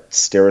are at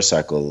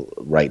Stericycle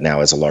right now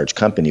as a large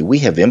company. We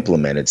have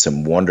implemented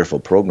some wonderful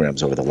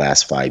programs over the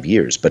last 5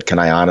 years. But can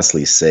I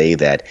honestly say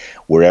that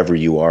wherever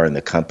you are in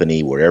the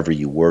company, wherever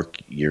you work,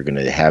 you're going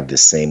to have the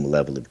same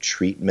level of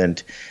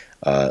treatment?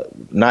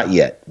 Not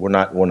yet. We're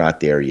not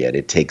there yet.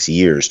 It takes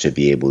years to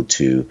be able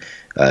to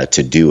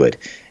do it.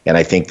 And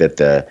I think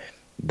that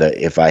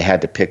if I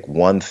had to pick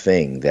one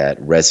thing that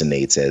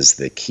resonates as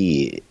the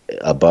key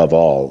above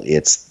all,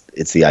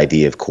 it's the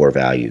idea of core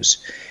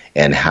values.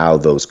 and how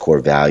those core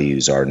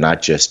values are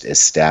not just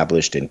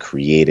established and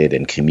created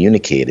and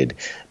communicated,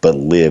 but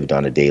lived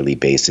on a daily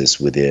basis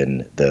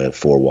within the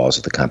four walls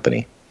of the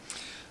company.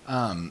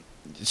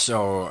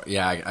 So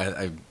yeah,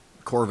 I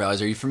core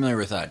values. Are you familiar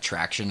with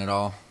Traction at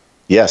all?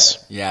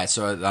 Yes. Yeah,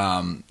 so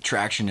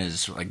Traction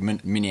is like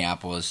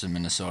Minneapolis and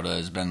Minnesota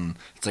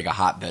it's like a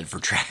hotbed for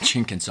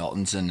traction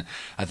consultants, and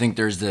I think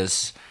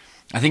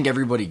I think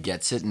everybody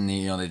gets it, and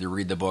they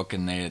read the book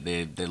and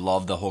they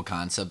love the whole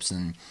concepts,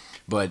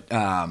 but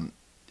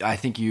I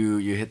think you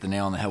hit the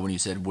nail on the head when you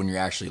said when you're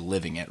actually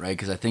living it, right?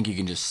 Because I think you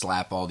can just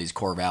slap all these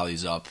core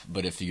values up,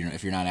 but if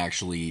you're not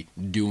actually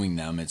doing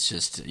them, it's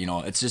just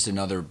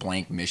another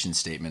blank mission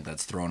statement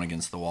that's thrown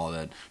against the wall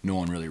that no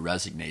one really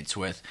resonates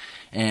with.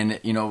 And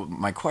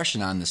my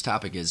question on this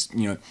topic is,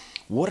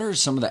 what are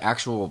some of the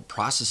actual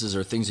processes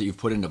or things that you've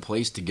put into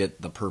place to get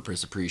the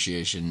purpose,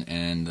 appreciation,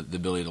 and the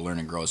ability to learn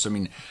and grow? So I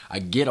mean, I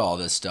get all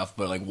this stuff,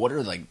 but like, what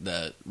are like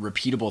the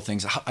repeatable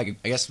things? I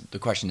guess the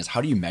question is,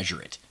 how do you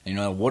measure it?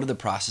 What are the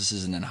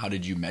processes, and then how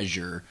did you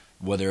measure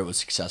whether it was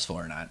successful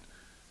or not?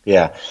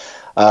 Yeah.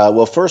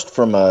 Well, first,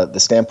 from the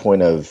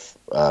standpoint of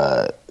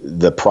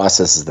the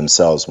processes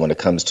themselves, when it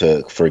comes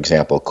to, for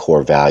example,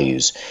 core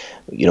values,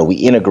 we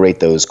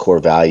integrate those core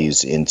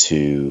values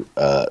into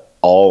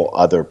all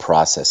other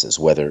processes,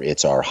 whether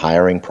it's our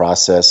hiring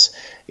process,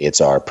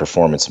 it's our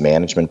performance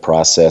management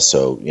process.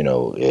 So,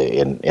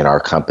 in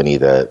our company,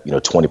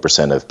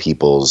 20% of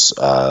people's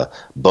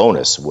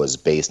bonus was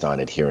based on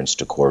adherence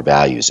to core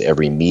values.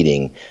 Every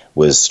meeting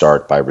was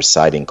start by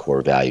reciting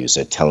core values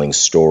and telling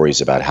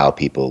stories about how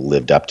people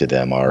lived up to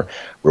them. Our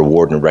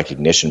reward and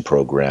recognition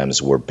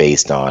programs were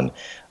based on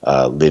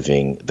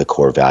living the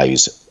core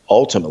values.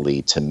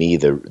 Ultimately, to me,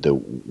 the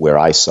where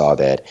I saw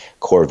that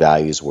core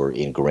values were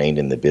ingrained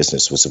in the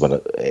business was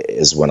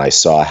when I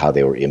saw how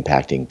they were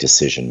impacting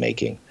decision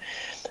making.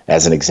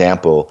 As an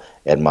example,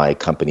 at my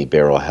company,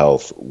 Beryl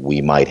Health,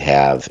 we might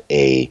have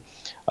a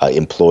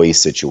employee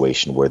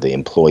situation where the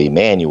employee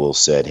manual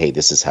said, "Hey,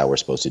 this is how we're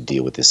supposed to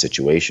deal with this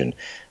situation,"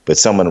 but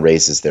someone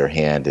raises their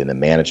hand in a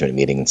management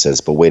meeting and says,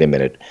 "But wait a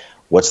minute.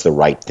 What's the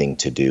right thing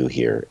to do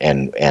here?"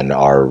 And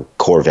our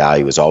core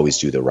value is always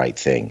do the right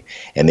thing.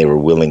 And they were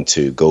willing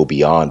to go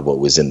beyond what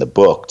was in the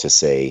book to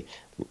say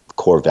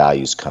core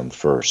values come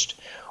first.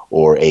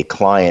 Or a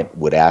client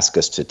would ask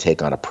us to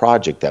take on a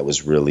project that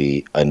was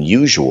really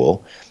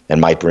unusual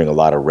and might bring a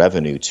lot of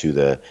revenue to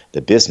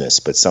the business.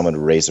 But someone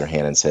would raise their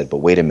hand and said, "But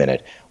wait a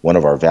minute, one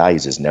of our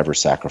values is never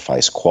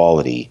sacrifice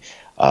quality.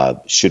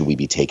 Should we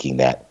be taking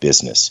that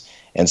business?"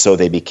 And so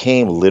they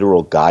became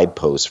literal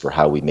guideposts for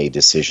how we made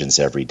decisions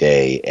every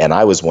day. And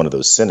I was one of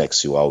those cynics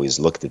who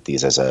always looked at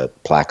these as a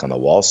plaque on the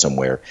wall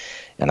somewhere.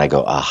 And I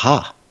go,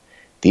 aha,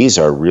 these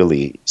are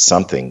really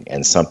something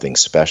and something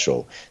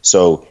special.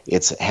 So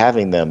it's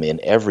having them in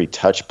every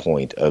touch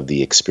point of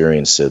the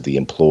experience of the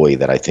employee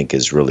that I think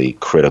is really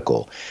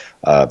critical.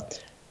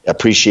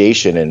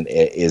 Appreciation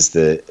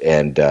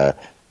and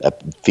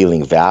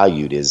feeling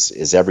valued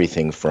is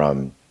everything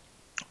from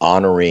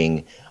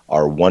honoring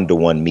our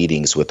one-to-one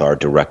meetings with our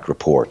direct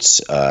reports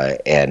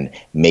and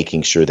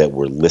making sure that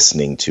we're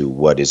listening to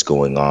what is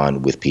going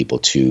on with people,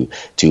 to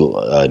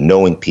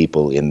knowing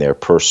people in their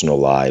personal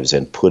lives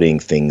and putting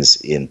things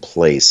in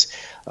place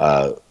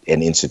and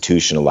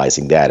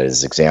institutionalizing that.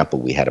 As an example,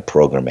 we had a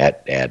program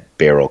at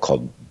Beryl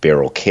called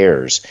Beryl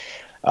Cares,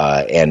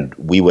 and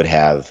we would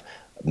have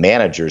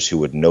managers who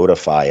would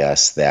notify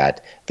us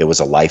that there was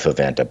a life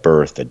event, a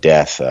birth, a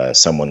death,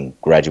 someone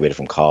graduated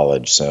from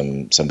college,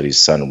 somebody's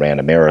son ran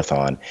a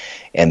marathon,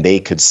 and they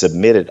could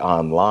submit it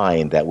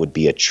online. That would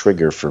be a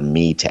trigger for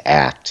me to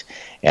act.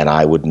 And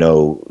I would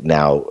know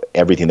now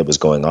everything that was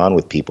going on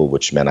with people,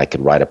 which meant I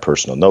could write a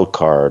personal note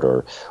card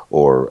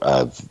or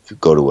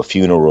go to a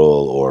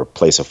funeral or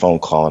place a phone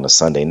call on a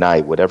Sunday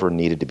night, whatever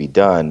needed to be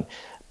done.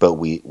 But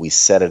we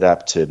set it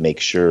up to make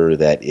sure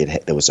that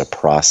there was a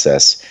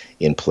process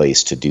in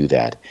place to do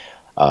that.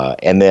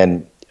 And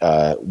then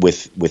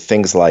with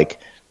things like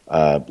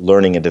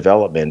learning and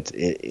development,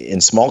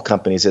 in small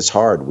companies, it's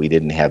hard. We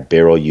didn't have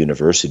Beryl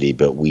University,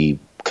 but we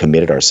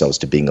committed ourselves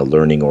to being a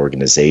learning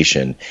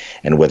organization.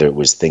 And whether it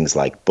was things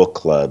like book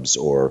clubs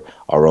or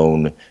our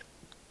own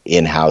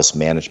in-house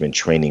management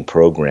training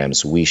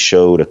programs, we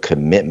showed a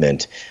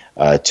commitment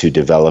to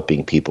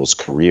developing people's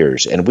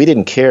careers. And we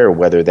didn't care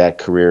whether that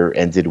career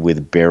ended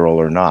with Beryl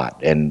or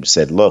not, and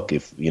said, look,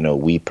 if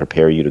we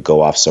prepare you to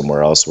go off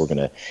somewhere else, we're going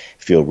to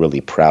feel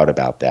really proud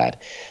about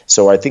that.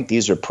 So I think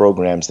these are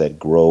programs that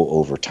grow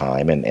over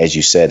time. And as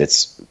you said,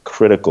 it's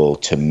critical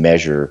to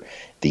measure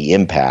the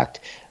impact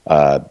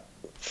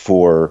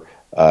for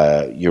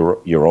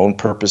your own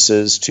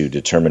purposes, to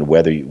determine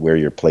where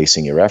you're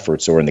placing your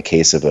efforts. Or in the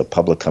case of a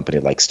public company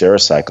like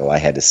Stericycle, I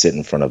had to sit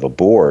in front of a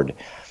board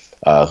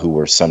who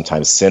were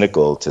sometimes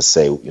cynical to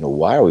say,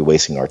 why are we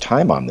wasting our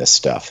time on this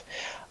stuff?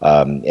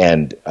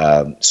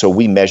 So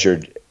we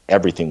measured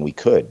everything we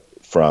could,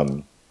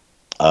 from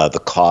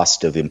the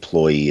cost of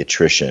employee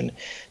attrition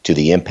to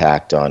the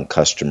impact on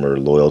customer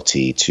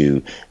loyalty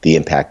to the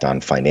impact on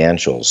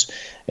financials.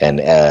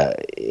 And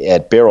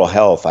at Beryl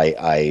Health,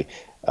 I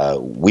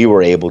we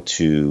were able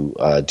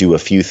to do a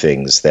few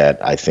things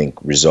that I think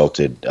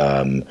resulted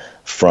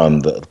from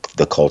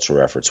the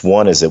cultural efforts.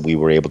 One is that we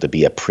were able to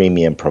be a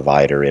premium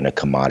provider in a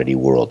commodity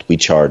world. We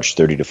charged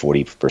 30 to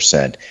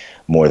 40%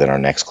 more than our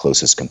next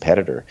closest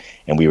competitor,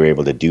 and we were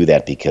able to do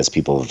that because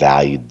people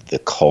valued the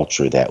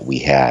culture that we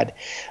had.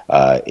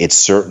 It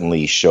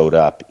certainly showed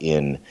up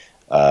in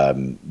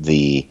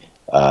the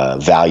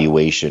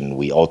valuation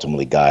we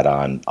ultimately got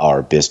on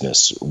our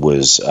business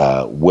was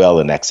well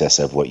in excess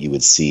of what you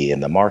would see in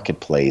the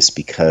marketplace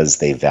because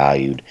they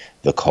valued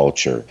the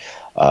culture.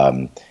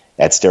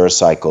 At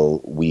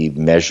Stericycle, we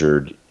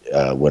measured,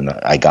 when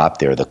I got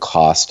there, the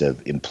cost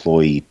of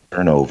employee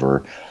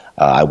turnover.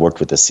 I worked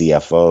with the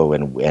CFO,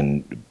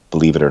 and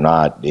believe it or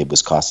not, it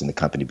was costing the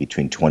company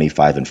between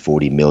 $25 and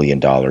 $40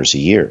 million a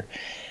year.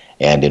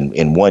 And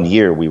in 1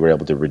 year, we were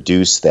able to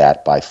reduce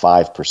that by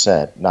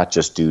 5%, not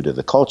just due to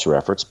the culture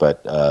efforts,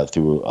 but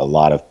through a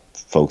lot of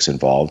folks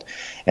involved.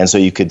 And so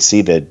you could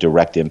see the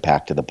direct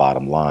impact to the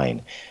bottom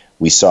line.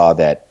 We saw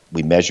that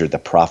we measured the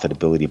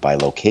profitability by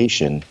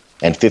location,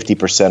 and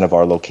 50% of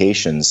our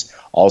locations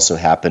also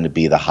happen to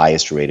be the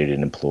highest rated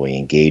in employee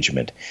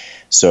engagement.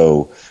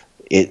 So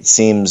it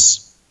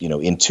seems,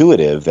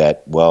 intuitive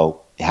that,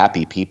 well,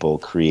 happy people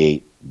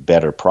create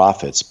better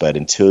profits, but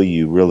until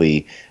you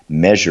really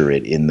measure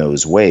it in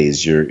those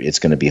ways, it's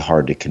going to be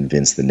hard to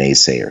convince the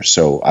naysayer.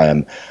 So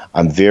I'm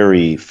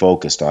very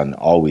focused on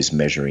always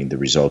measuring the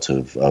results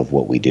of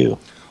what we do.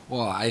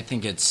 Well, I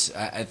think it's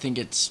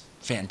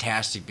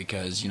fantastic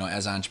because,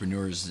 as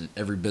entrepreneurs,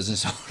 every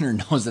business owner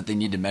knows that they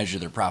need to measure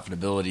their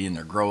profitability and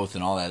their growth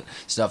and all that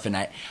stuff. And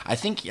I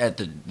think at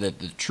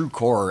the true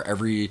core,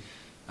 every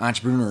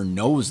entrepreneur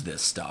knows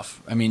this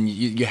stuff. I mean,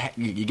 you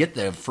get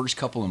the first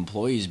couple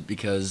employees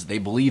because they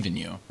believe in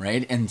you,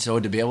 right? And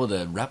so to be able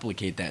to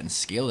replicate that and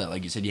scale that,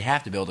 like you said, you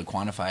have to be able to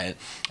quantify it.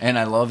 And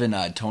I love in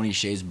Tony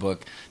Hsieh's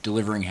book,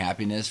 Delivering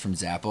Happiness from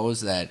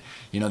Zappos, that,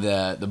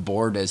 the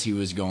board, as he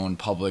was going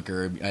public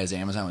or as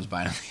Amazon was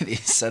buying him, they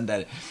said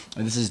that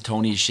this is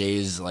Tony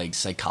Hsieh's like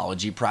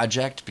psychology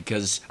project,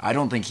 because I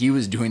don't think he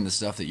was doing the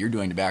stuff that you're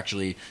doing to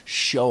actually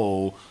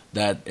show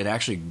that it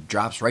actually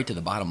drops right to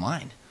the bottom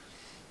line.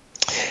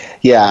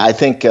 Yeah, I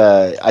think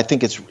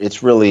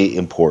it's really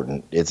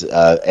important. It's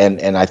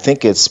and I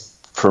think it's,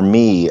 for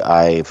me,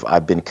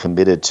 I've been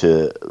committed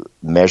to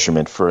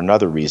measurement for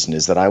another reason,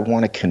 is that I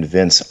want to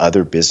convince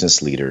other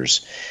business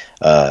leaders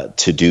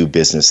to do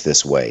business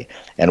this way.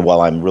 And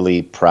while I'm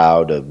really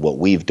proud of what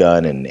we've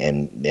done,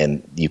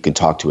 and you can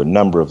talk to a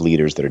number of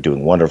leaders that are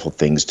doing wonderful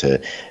things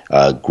to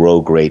grow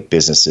great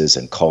businesses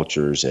and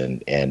cultures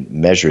and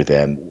measure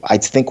them, I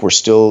think we're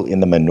still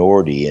in the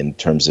minority in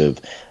terms of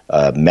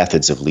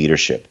methods of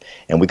leadership.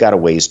 And we got a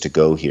ways to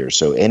go here.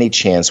 So any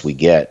chance we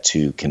get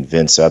to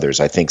convince others,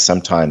 I think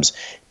sometimes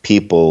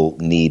people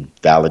need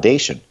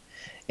validation.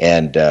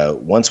 And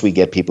once we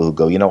get people who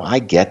go, I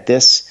get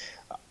this,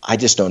 I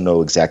just don't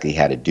know exactly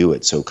how to do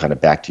it. So kind of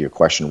back to your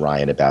question,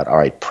 Ryan, about, all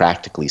right,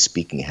 practically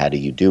speaking, how do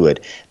you do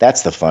it?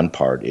 That's the fun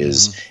part,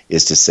 is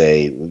to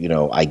say,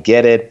 I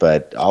get it,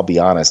 but I'll be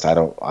honest,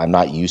 I'm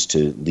not used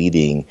to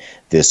leading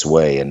this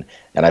way. And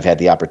I've had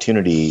the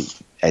opportunity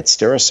at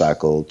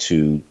Stericycle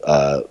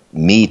to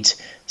meet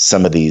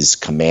some of these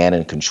command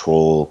and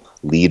control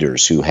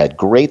leaders who had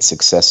great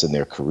success in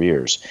their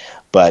careers,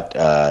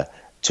 but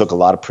took a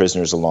lot of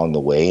prisoners along the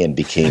way and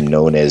became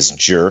known as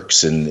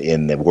jerks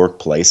in the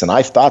workplace. And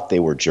I thought they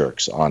were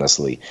jerks,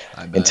 honestly,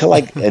 until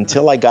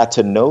I got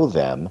to know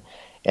them.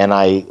 And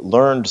I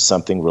learned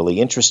something really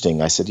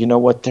interesting. I said, you know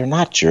what? They're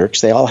not jerks.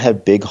 They all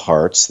have big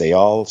hearts. They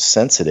all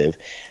sensitive.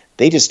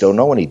 They just don't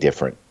know any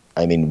different.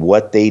 I mean,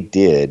 what they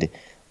did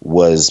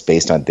was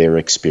based on their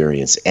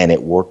experience, and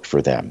it worked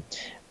for them.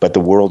 But the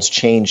world's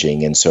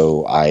changing, and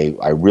so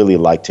I really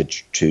like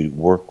to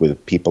work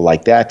with people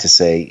like that to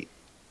say,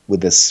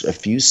 with a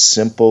few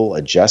simple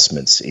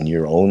adjustments in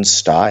your own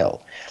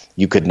style,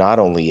 you could not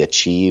only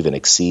achieve and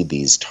exceed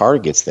these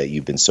targets that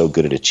you've been so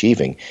good at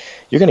achieving,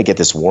 you're going to get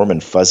this warm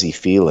and fuzzy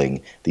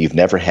feeling that you've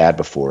never had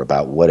before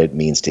about what it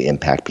means to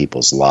impact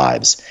people's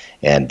lives.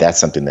 And that's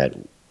something that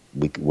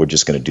we're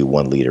just going to do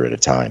one leader at a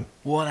time.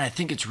 Well, and I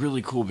think it's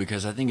really cool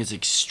because I think it's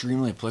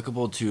extremely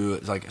applicable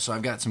to, so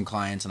I've got some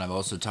clients, and I've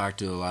also talked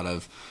to a lot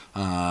of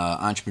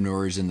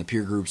entrepreneurs in the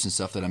peer groups and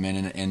stuff that I'm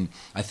in, and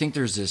I think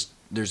there's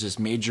this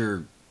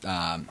major,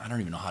 I don't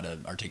even know how to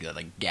articulate,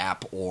 like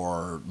gap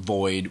or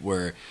void,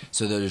 where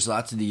so there's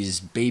lots of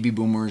these baby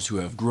boomers who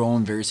have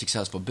grown very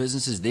successful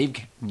businesses.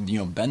 They've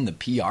been the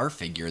PR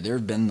figure,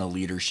 they've been the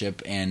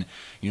leadership, and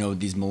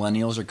these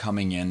millennials are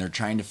coming in. They're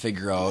trying to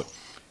figure out.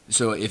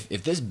 So if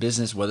this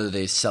business, whether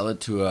they sell it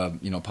to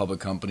a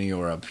public company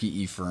or a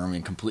PE firm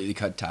and completely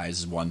cut ties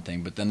is one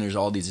thing, but then there's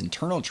all these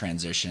internal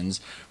transitions,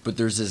 but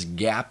there's this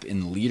gap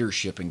in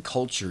leadership and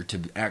culture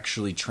to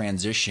actually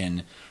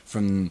transition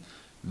from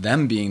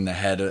them being the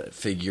head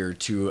figure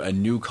to a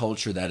new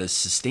culture that is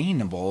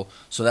sustainable,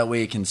 so that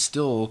way it can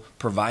still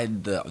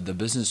provide the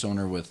business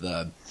owner with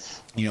the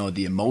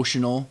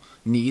emotional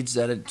needs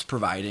that it's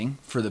providing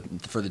for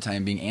the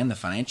time being, and the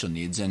financial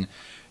needs. And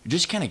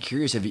just kind of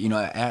curious, if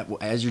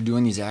as you're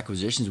doing these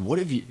acquisitions, what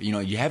have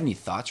you have any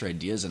thoughts or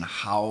ideas on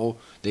how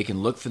they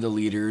can look for the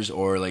leaders,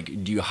 or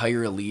like, do you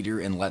hire a leader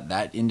and let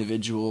that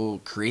individual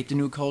create the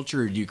new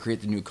culture, or do you create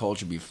the new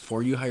culture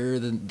before you hire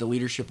the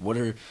leadership? What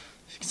are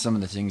some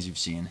of the things you've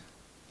seen?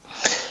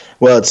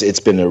 Well, it's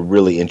been a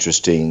really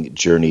interesting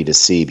journey to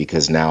see,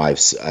 because now I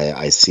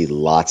see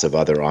lots of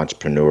other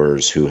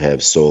entrepreneurs who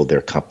have sold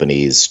their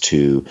companies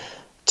to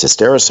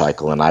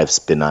Stericycle, and I've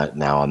been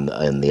now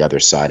on the other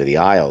side of the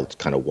aisle,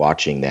 kind of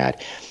watching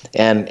that,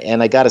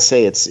 and I got to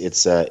say it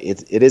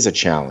is a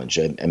challenge.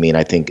 I mean,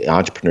 I think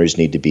entrepreneurs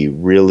need to be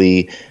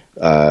really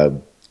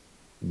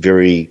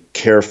very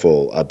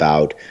careful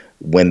about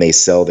when they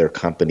sell their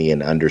company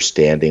and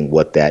understanding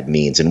what that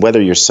means, and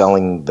whether you're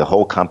selling the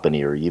whole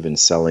company or even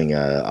selling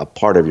a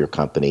part of your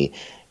company,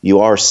 you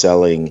are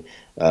selling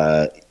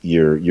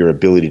your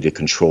ability to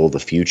control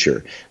the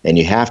future, and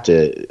you have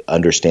to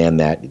understand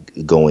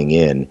that going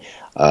in.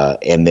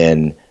 And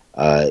then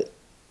I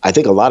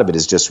think a lot of it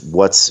is just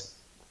what's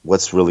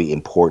really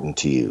important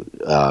to you.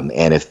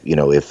 And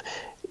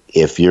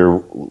if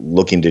you're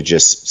looking to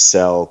just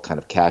sell, kind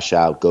of cash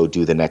out, go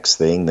do the next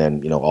thing,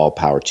 then all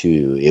power to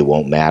you. It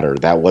won't matter.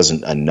 That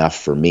wasn't enough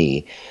for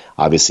me.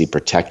 Obviously,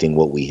 protecting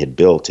what we had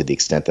built to the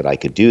extent that I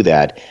could do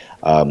that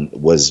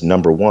was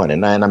number one.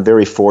 And I'm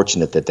very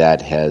fortunate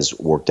that has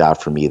worked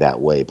out for me that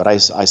way. But I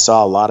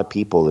saw a lot of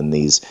people in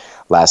these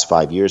last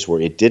 5 years where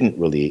it didn't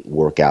really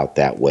work out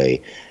that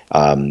way.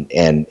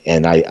 And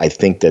I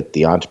think that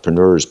the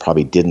entrepreneurs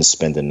probably didn't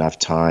spend enough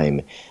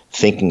time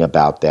thinking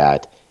about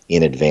that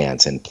in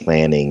advance and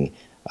planning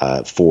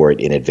for it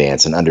in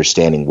advance and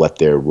understanding what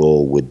their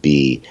role would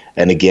be.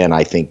 And again,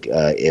 I think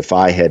if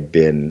I had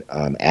been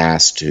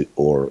asked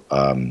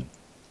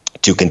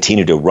to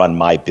continue to run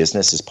my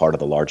business as part of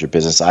the larger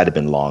business, I'd have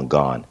been long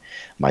gone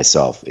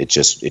myself. It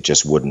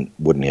just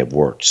wouldn't have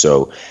worked.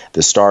 So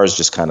the stars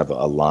just kind of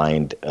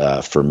aligned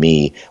for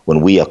me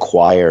when we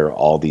acquire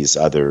all these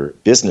other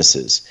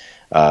businesses.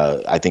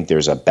 I think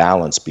there's a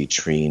balance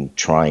between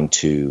trying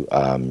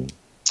to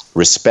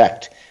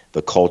respect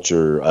the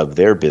culture of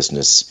their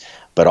business,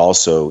 but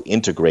also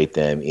integrate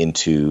them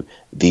into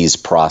these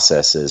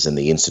processes and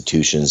the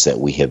institutions that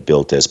we have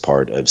built as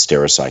part of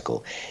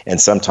Stericycle.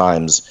 And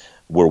sometimes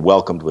we're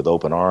welcomed with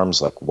open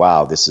arms, like,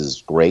 wow, this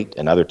is great.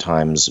 And other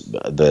times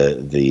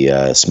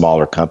the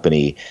smaller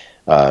company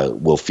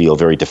will feel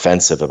very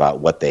defensive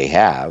about what they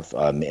have,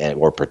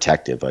 or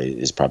protective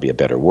is probably a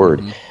better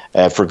word,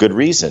 for good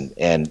reason.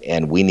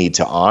 And we need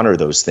to honor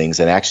those things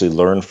and actually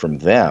learn from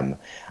them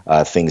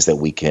things that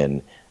we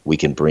can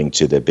bring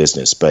to the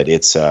business. But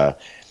it's a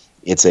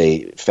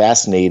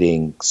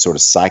fascinating sort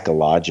of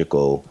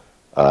psychological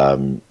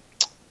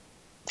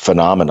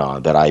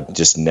phenomenon that I've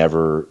just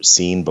never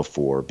seen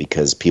before,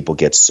 because people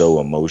get so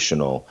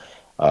emotional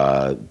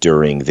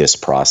during this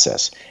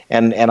process.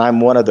 And I'm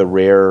one of the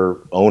rare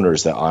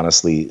owners that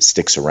honestly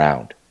sticks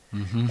around.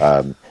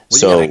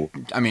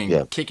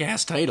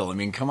 Kick-ass title. I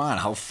mean, come on,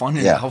 how fun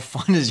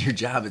is your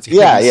job? It's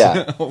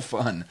so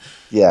fun.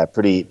 Yeah,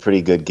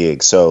 pretty good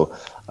gig. So,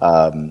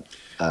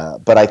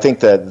 but I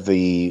think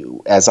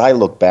that as I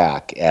look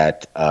back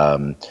at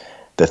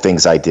the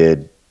things I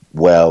did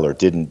well or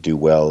didn't do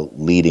well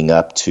leading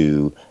up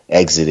to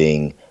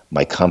exiting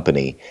my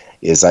company,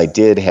 is I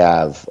did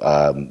have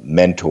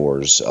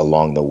mentors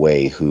along the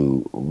way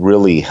who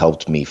really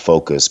helped me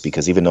focus,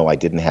 because even though I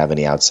didn't have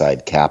any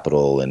outside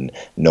capital and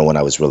no one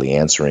I was really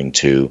answering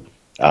to,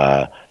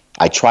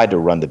 I tried to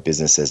run the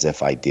business as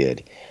if I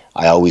did.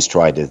 I always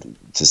tried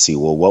to see,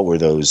 well, what were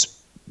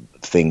those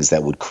things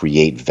that would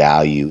create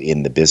value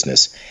in the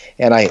business?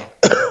 And I,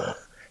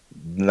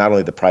 not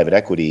only the private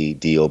equity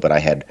deal, but I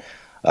had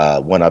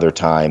one other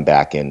time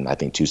back in, I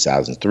think,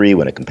 2003,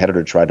 when a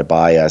competitor tried to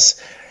buy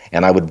us.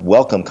 And I would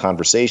welcome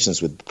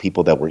conversations with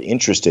people that were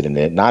interested in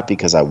it, not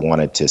because I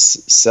wanted to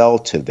sell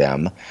to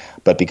them,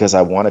 but because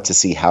I wanted to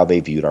see how they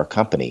viewed our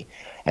company.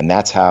 And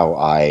that's how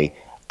I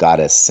got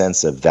a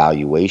sense of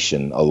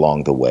valuation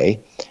along the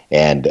way.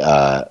 And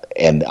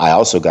I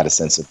also got a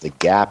sense of the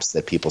gaps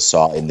that people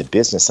saw in the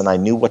business, and I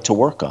knew what to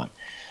work on.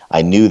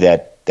 I knew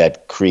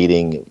that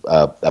creating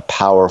a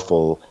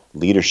powerful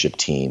leadership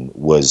team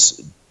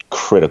was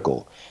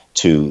critical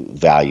to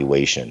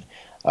valuation.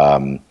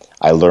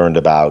 I learned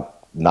about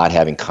not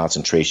having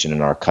concentration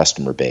in our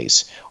customer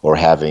base, or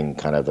having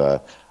kind of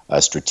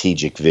a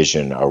strategic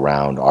vision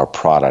around our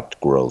product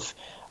growth.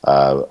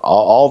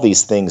 All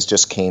these things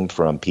just came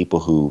from people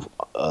who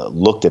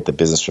looked at the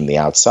business from the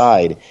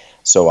outside.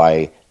 So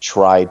I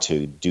tried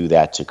to do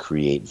that to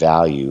create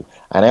value.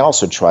 And I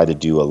also tried to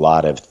do a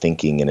lot of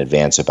thinking in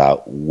advance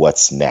about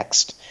what's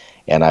next.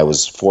 And I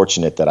was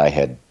fortunate that I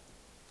had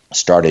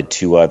started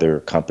two other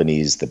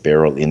companies, the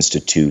Barrel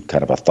Institute,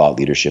 kind of a thought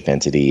leadership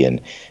entity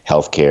in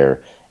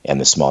healthcare, and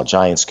the Small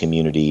Giants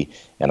community,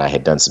 and I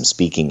had done some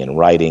speaking and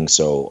writing.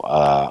 So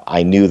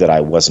I knew that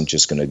I wasn't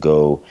just going to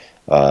go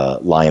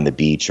lie on the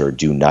beach or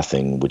do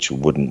nothing, which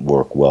wouldn't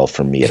work well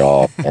for me at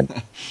all.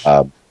 And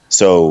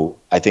so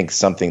I think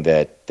something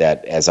that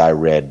as I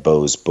read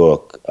Bo's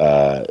book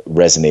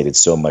resonated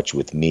so much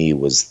with me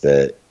was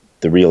the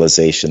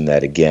realization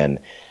that, again,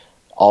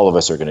 all of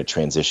us are going to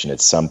transition at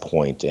some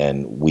point,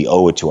 and we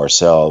owe it to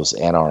ourselves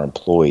and our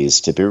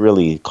employees to be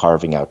really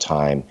carving out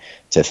time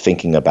to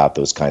thinking about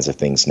those kinds of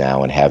things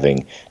now and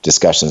having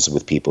discussions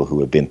with people who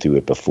have been through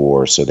it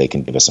before so they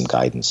can give us some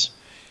guidance.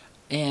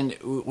 And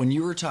when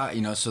you were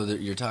talking, so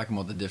that you're talking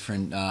about the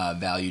different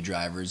value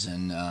drivers,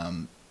 and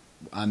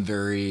I'm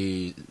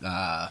very,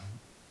 I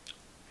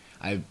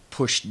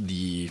pushed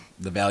the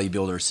value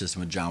builder system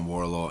with John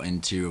Warlow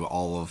into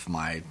all of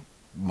my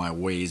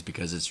ways,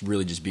 because it's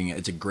really just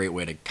it's a great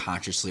way to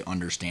consciously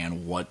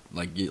understand what,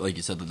 like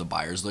you said, that the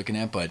buyer's looking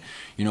at. But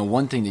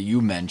one thing that you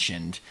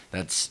mentioned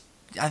that's,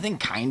 I think,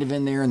 kind of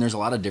in there, and there's a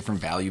lot of different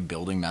value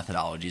building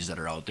methodologies that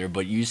are out there,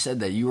 but you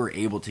said that you were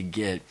able to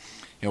get,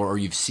 or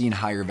you've seen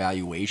higher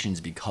valuations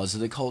because of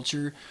the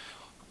culture.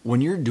 When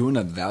you're doing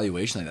a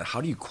valuation like that,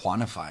 how do you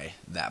quantify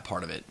that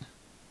part of it?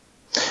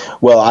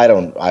 Well, I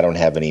don't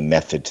have any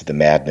method to the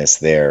madness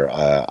there.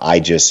 I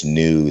just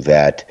knew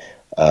that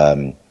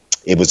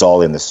it was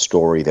all in the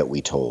story that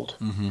we told,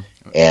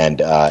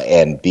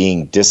 and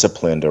being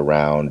disciplined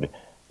around.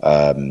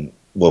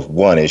 Well,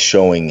 one is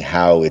showing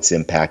how it's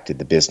impacted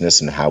the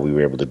business and how we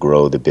were able to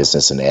grow the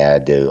business and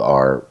add to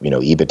our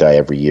EBITDA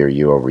every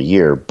year over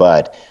year.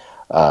 But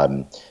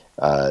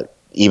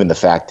even the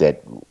fact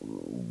that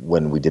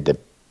when we did the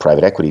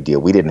private equity deal,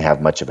 we didn't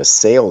have much of a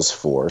sales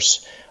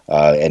force.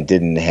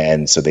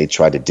 And so they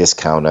tried to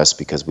discount us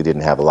because we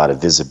didn't have a lot of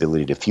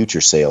visibility to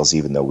future sales,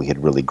 even though we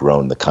had really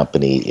grown the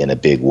company in a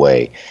big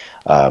way.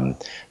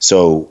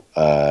 So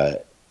I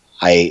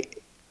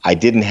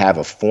didn't have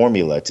a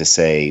formula to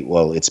say,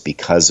 well, it's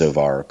because of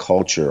our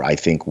culture. I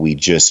think we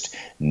just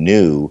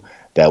knew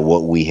that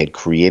what we had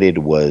created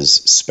was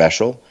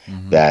special,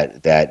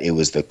 that it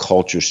was the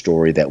culture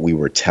story that we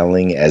were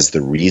telling as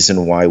the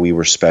reason why we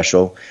were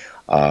special.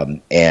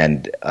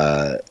 And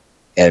I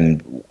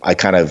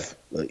kind of,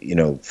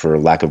 for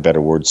lack of a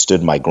better word,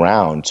 stood my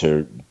ground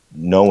to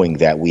knowing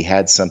that we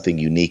had something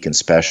unique and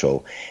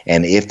special.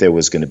 And if there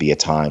was going to be a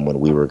time when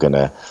we were going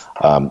to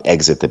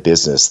exit the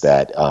business,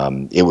 that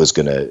that was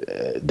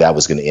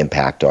going to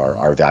impact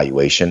our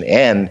valuation.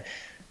 And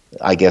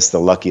I guess the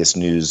luckiest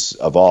news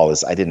of all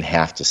is I didn't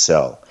have to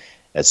sell.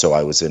 And so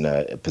I was in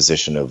a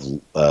position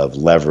of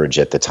leverage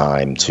at the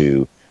time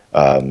to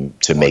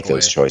make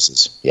those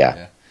choices.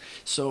 Yeah.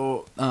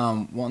 So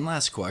one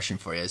last question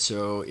for you.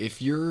 So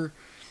if you're,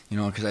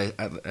 because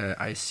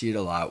I see it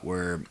a lot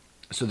where,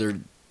 so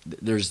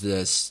there's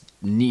this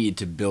need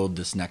to build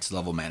this next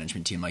level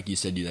management team, like you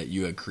said that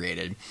you had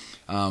created.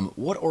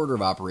 What order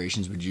of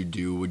operations would you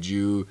do? Would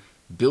you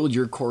build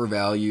your core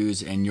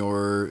values and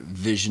your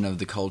vision of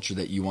the culture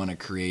that you want to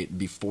create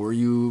before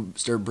you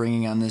start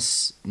bringing on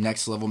this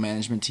next level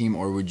management team,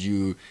 or would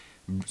you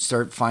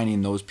start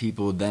finding those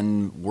people,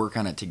 then work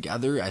on it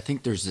together? I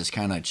think there's this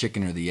kind of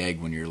chicken or the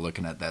egg when you're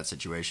looking at that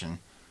situation.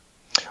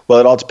 Well,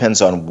 it all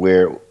depends on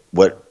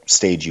what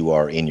stage you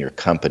are in your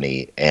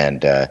company,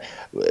 and the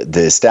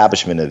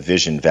establishment of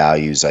vision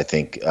values, I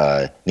think,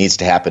 needs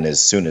to happen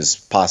as soon as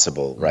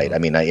possible, right? I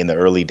mean, in the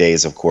early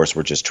days, of course,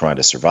 we're just trying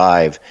to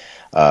survive.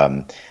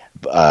 And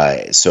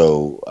it's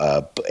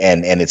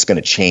going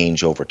to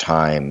change over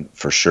time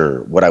for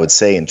sure. What I would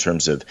say in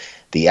terms of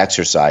the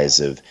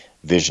exercise of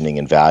visioning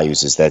and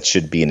values is that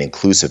should be an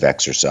inclusive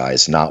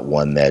exercise, not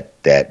one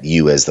that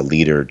you as the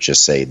leader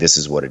just say, this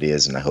is what it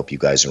is, and I hope you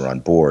guys are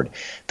on board.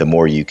 The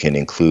more you can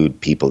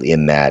include people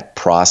in that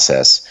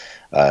process,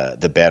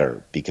 the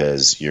better,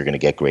 because you're going to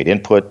get great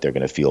input. They're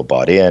going to feel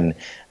bought in.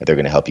 They're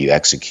going to help you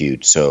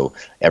execute. So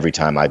every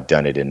time I've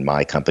done it in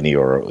my company,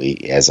 or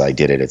as I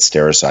did it at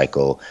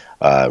Stericycle,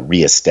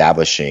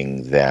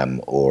 reestablishing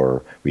them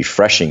or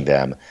refreshing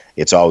them,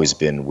 it's always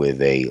been with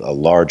a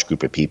large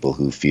group of people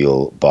who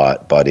feel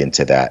bought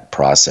into that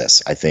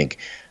process. I think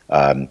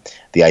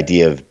the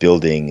idea of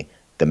building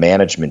the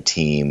management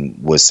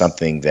team was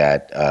something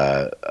that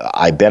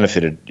I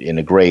benefited in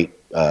a great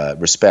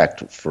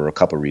respect for a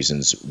couple of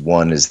reasons.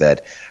 One is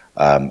that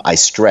I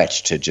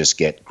stretched to just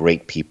get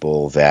great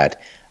people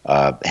that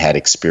had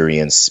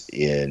experience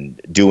in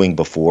doing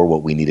before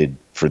what we needed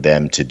for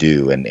them to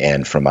do,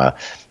 and from a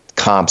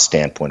comp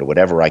standpoint, or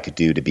whatever I could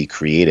do to be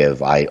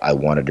creative, I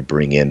wanted to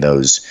bring in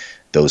those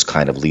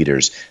kind of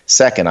leaders.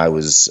 Second, I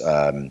was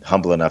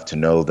humble enough to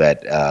know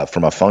that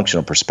from a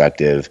functional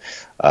perspective,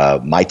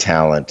 my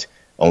talent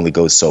only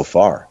goes so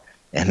far.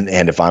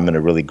 And if I'm going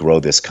to really grow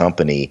this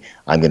company,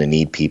 I'm going to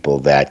need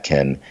people that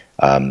can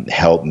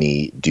help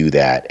me do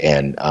that.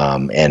 And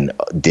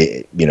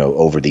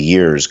over the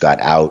years, got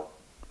out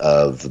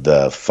of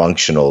the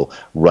functional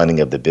running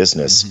of the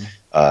business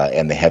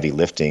and the heavy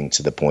lifting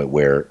to the point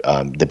where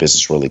the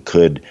business really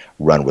could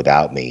run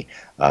without me.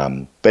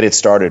 But it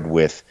started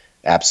with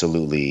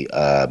absolutely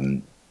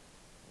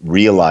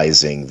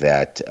realizing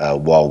that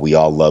while we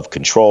all love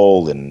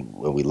control and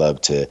we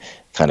love to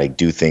kind of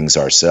do things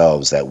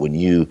ourselves, that when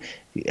you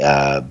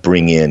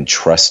bring in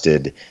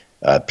trusted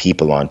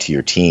people onto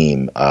your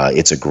team,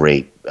 it's a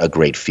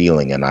great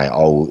feeling. And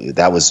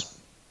that was,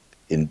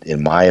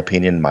 in my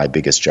opinion, my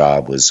biggest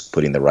job was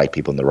putting the right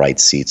people in the right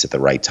seats at the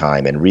right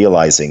time and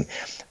realizing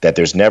that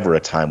there's never a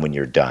time when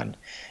you're done.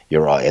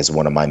 You're, as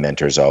one of my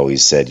mentors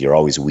always said, you're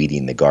always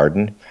weeding the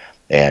garden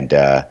and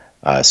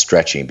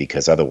stretching,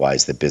 because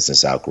otherwise the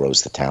business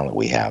outgrows the talent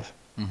we have.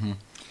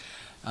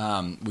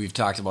 Mm-hmm. We've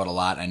talked about a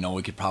lot. I know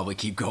we could probably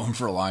keep going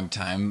for a long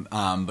time,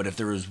 but if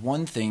there was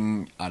one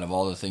thing out of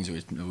all the things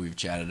we've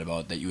chatted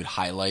about that you would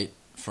highlight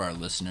for our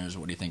listeners,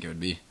 what do you think it would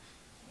be?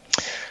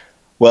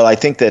 Well, I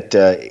think that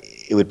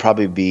it would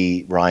probably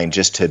be, Ryan,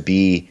 just to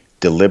be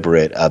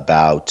deliberate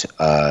about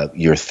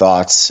your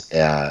thoughts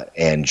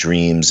and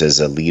dreams as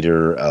a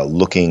leader,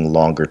 looking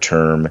longer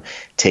term,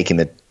 taking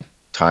the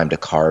time to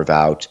carve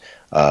out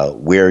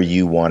where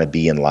you want to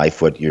be in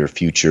life, what your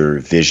future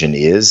vision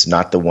is,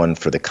 not the one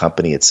for the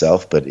company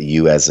itself, but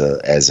you as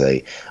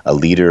a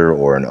leader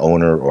or an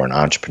owner or an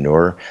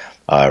entrepreneur,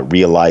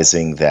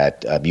 realizing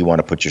that you want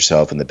to put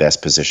yourself in the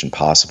best position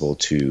possible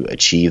to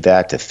achieve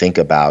that, to think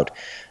about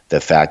the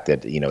fact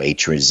that a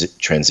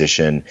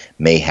transition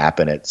may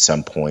happen at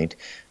some point,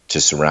 to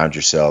surround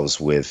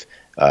yourselves with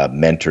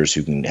mentors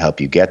who can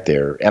help you get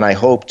there. And I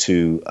hope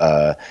to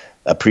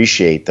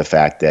appreciate the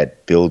fact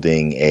that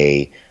building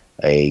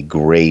a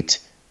great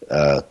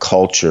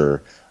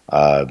culture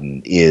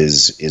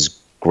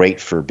is great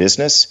for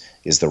business,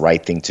 is the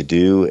right thing to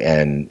do.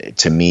 And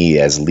to me,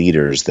 as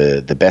leaders,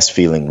 the best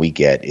feeling we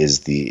get is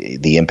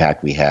the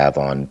impact we have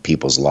on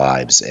people's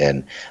lives.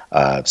 And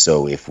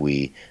so if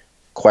we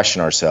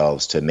question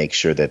ourselves to make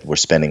sure that we're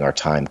spending our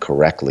time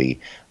correctly,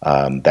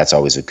 that's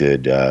always a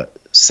good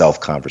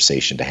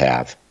self-conversation to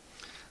have.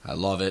 I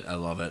love it.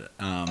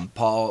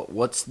 Paul,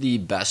 what's the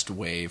best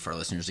way for our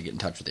listeners to get in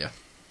touch with you?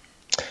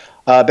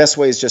 Best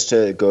way is just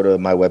to go to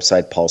my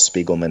website,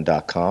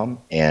 paulspiegelman.com,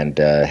 and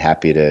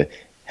happy to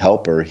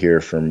help or hear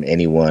from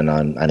anyone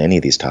on any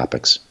of these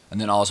topics. And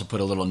then also put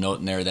a little note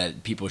in there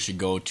that people should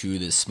go to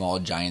the Small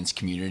Giants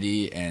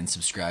community and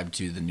subscribe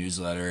to the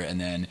newsletter. And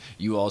then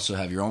you also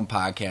have your own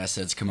podcast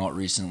that's come out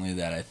recently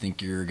that I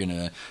think you're going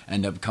to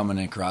end up coming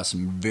across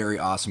some very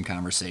awesome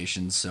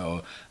conversations.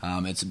 So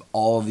it's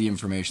all of the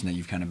information that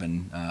you've kind of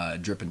been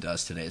dripping to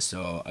us today.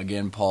 So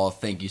again, Paul,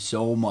 thank you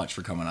so much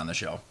for coming on the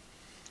show.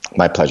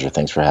 My pleasure.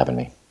 Thanks for having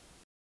me.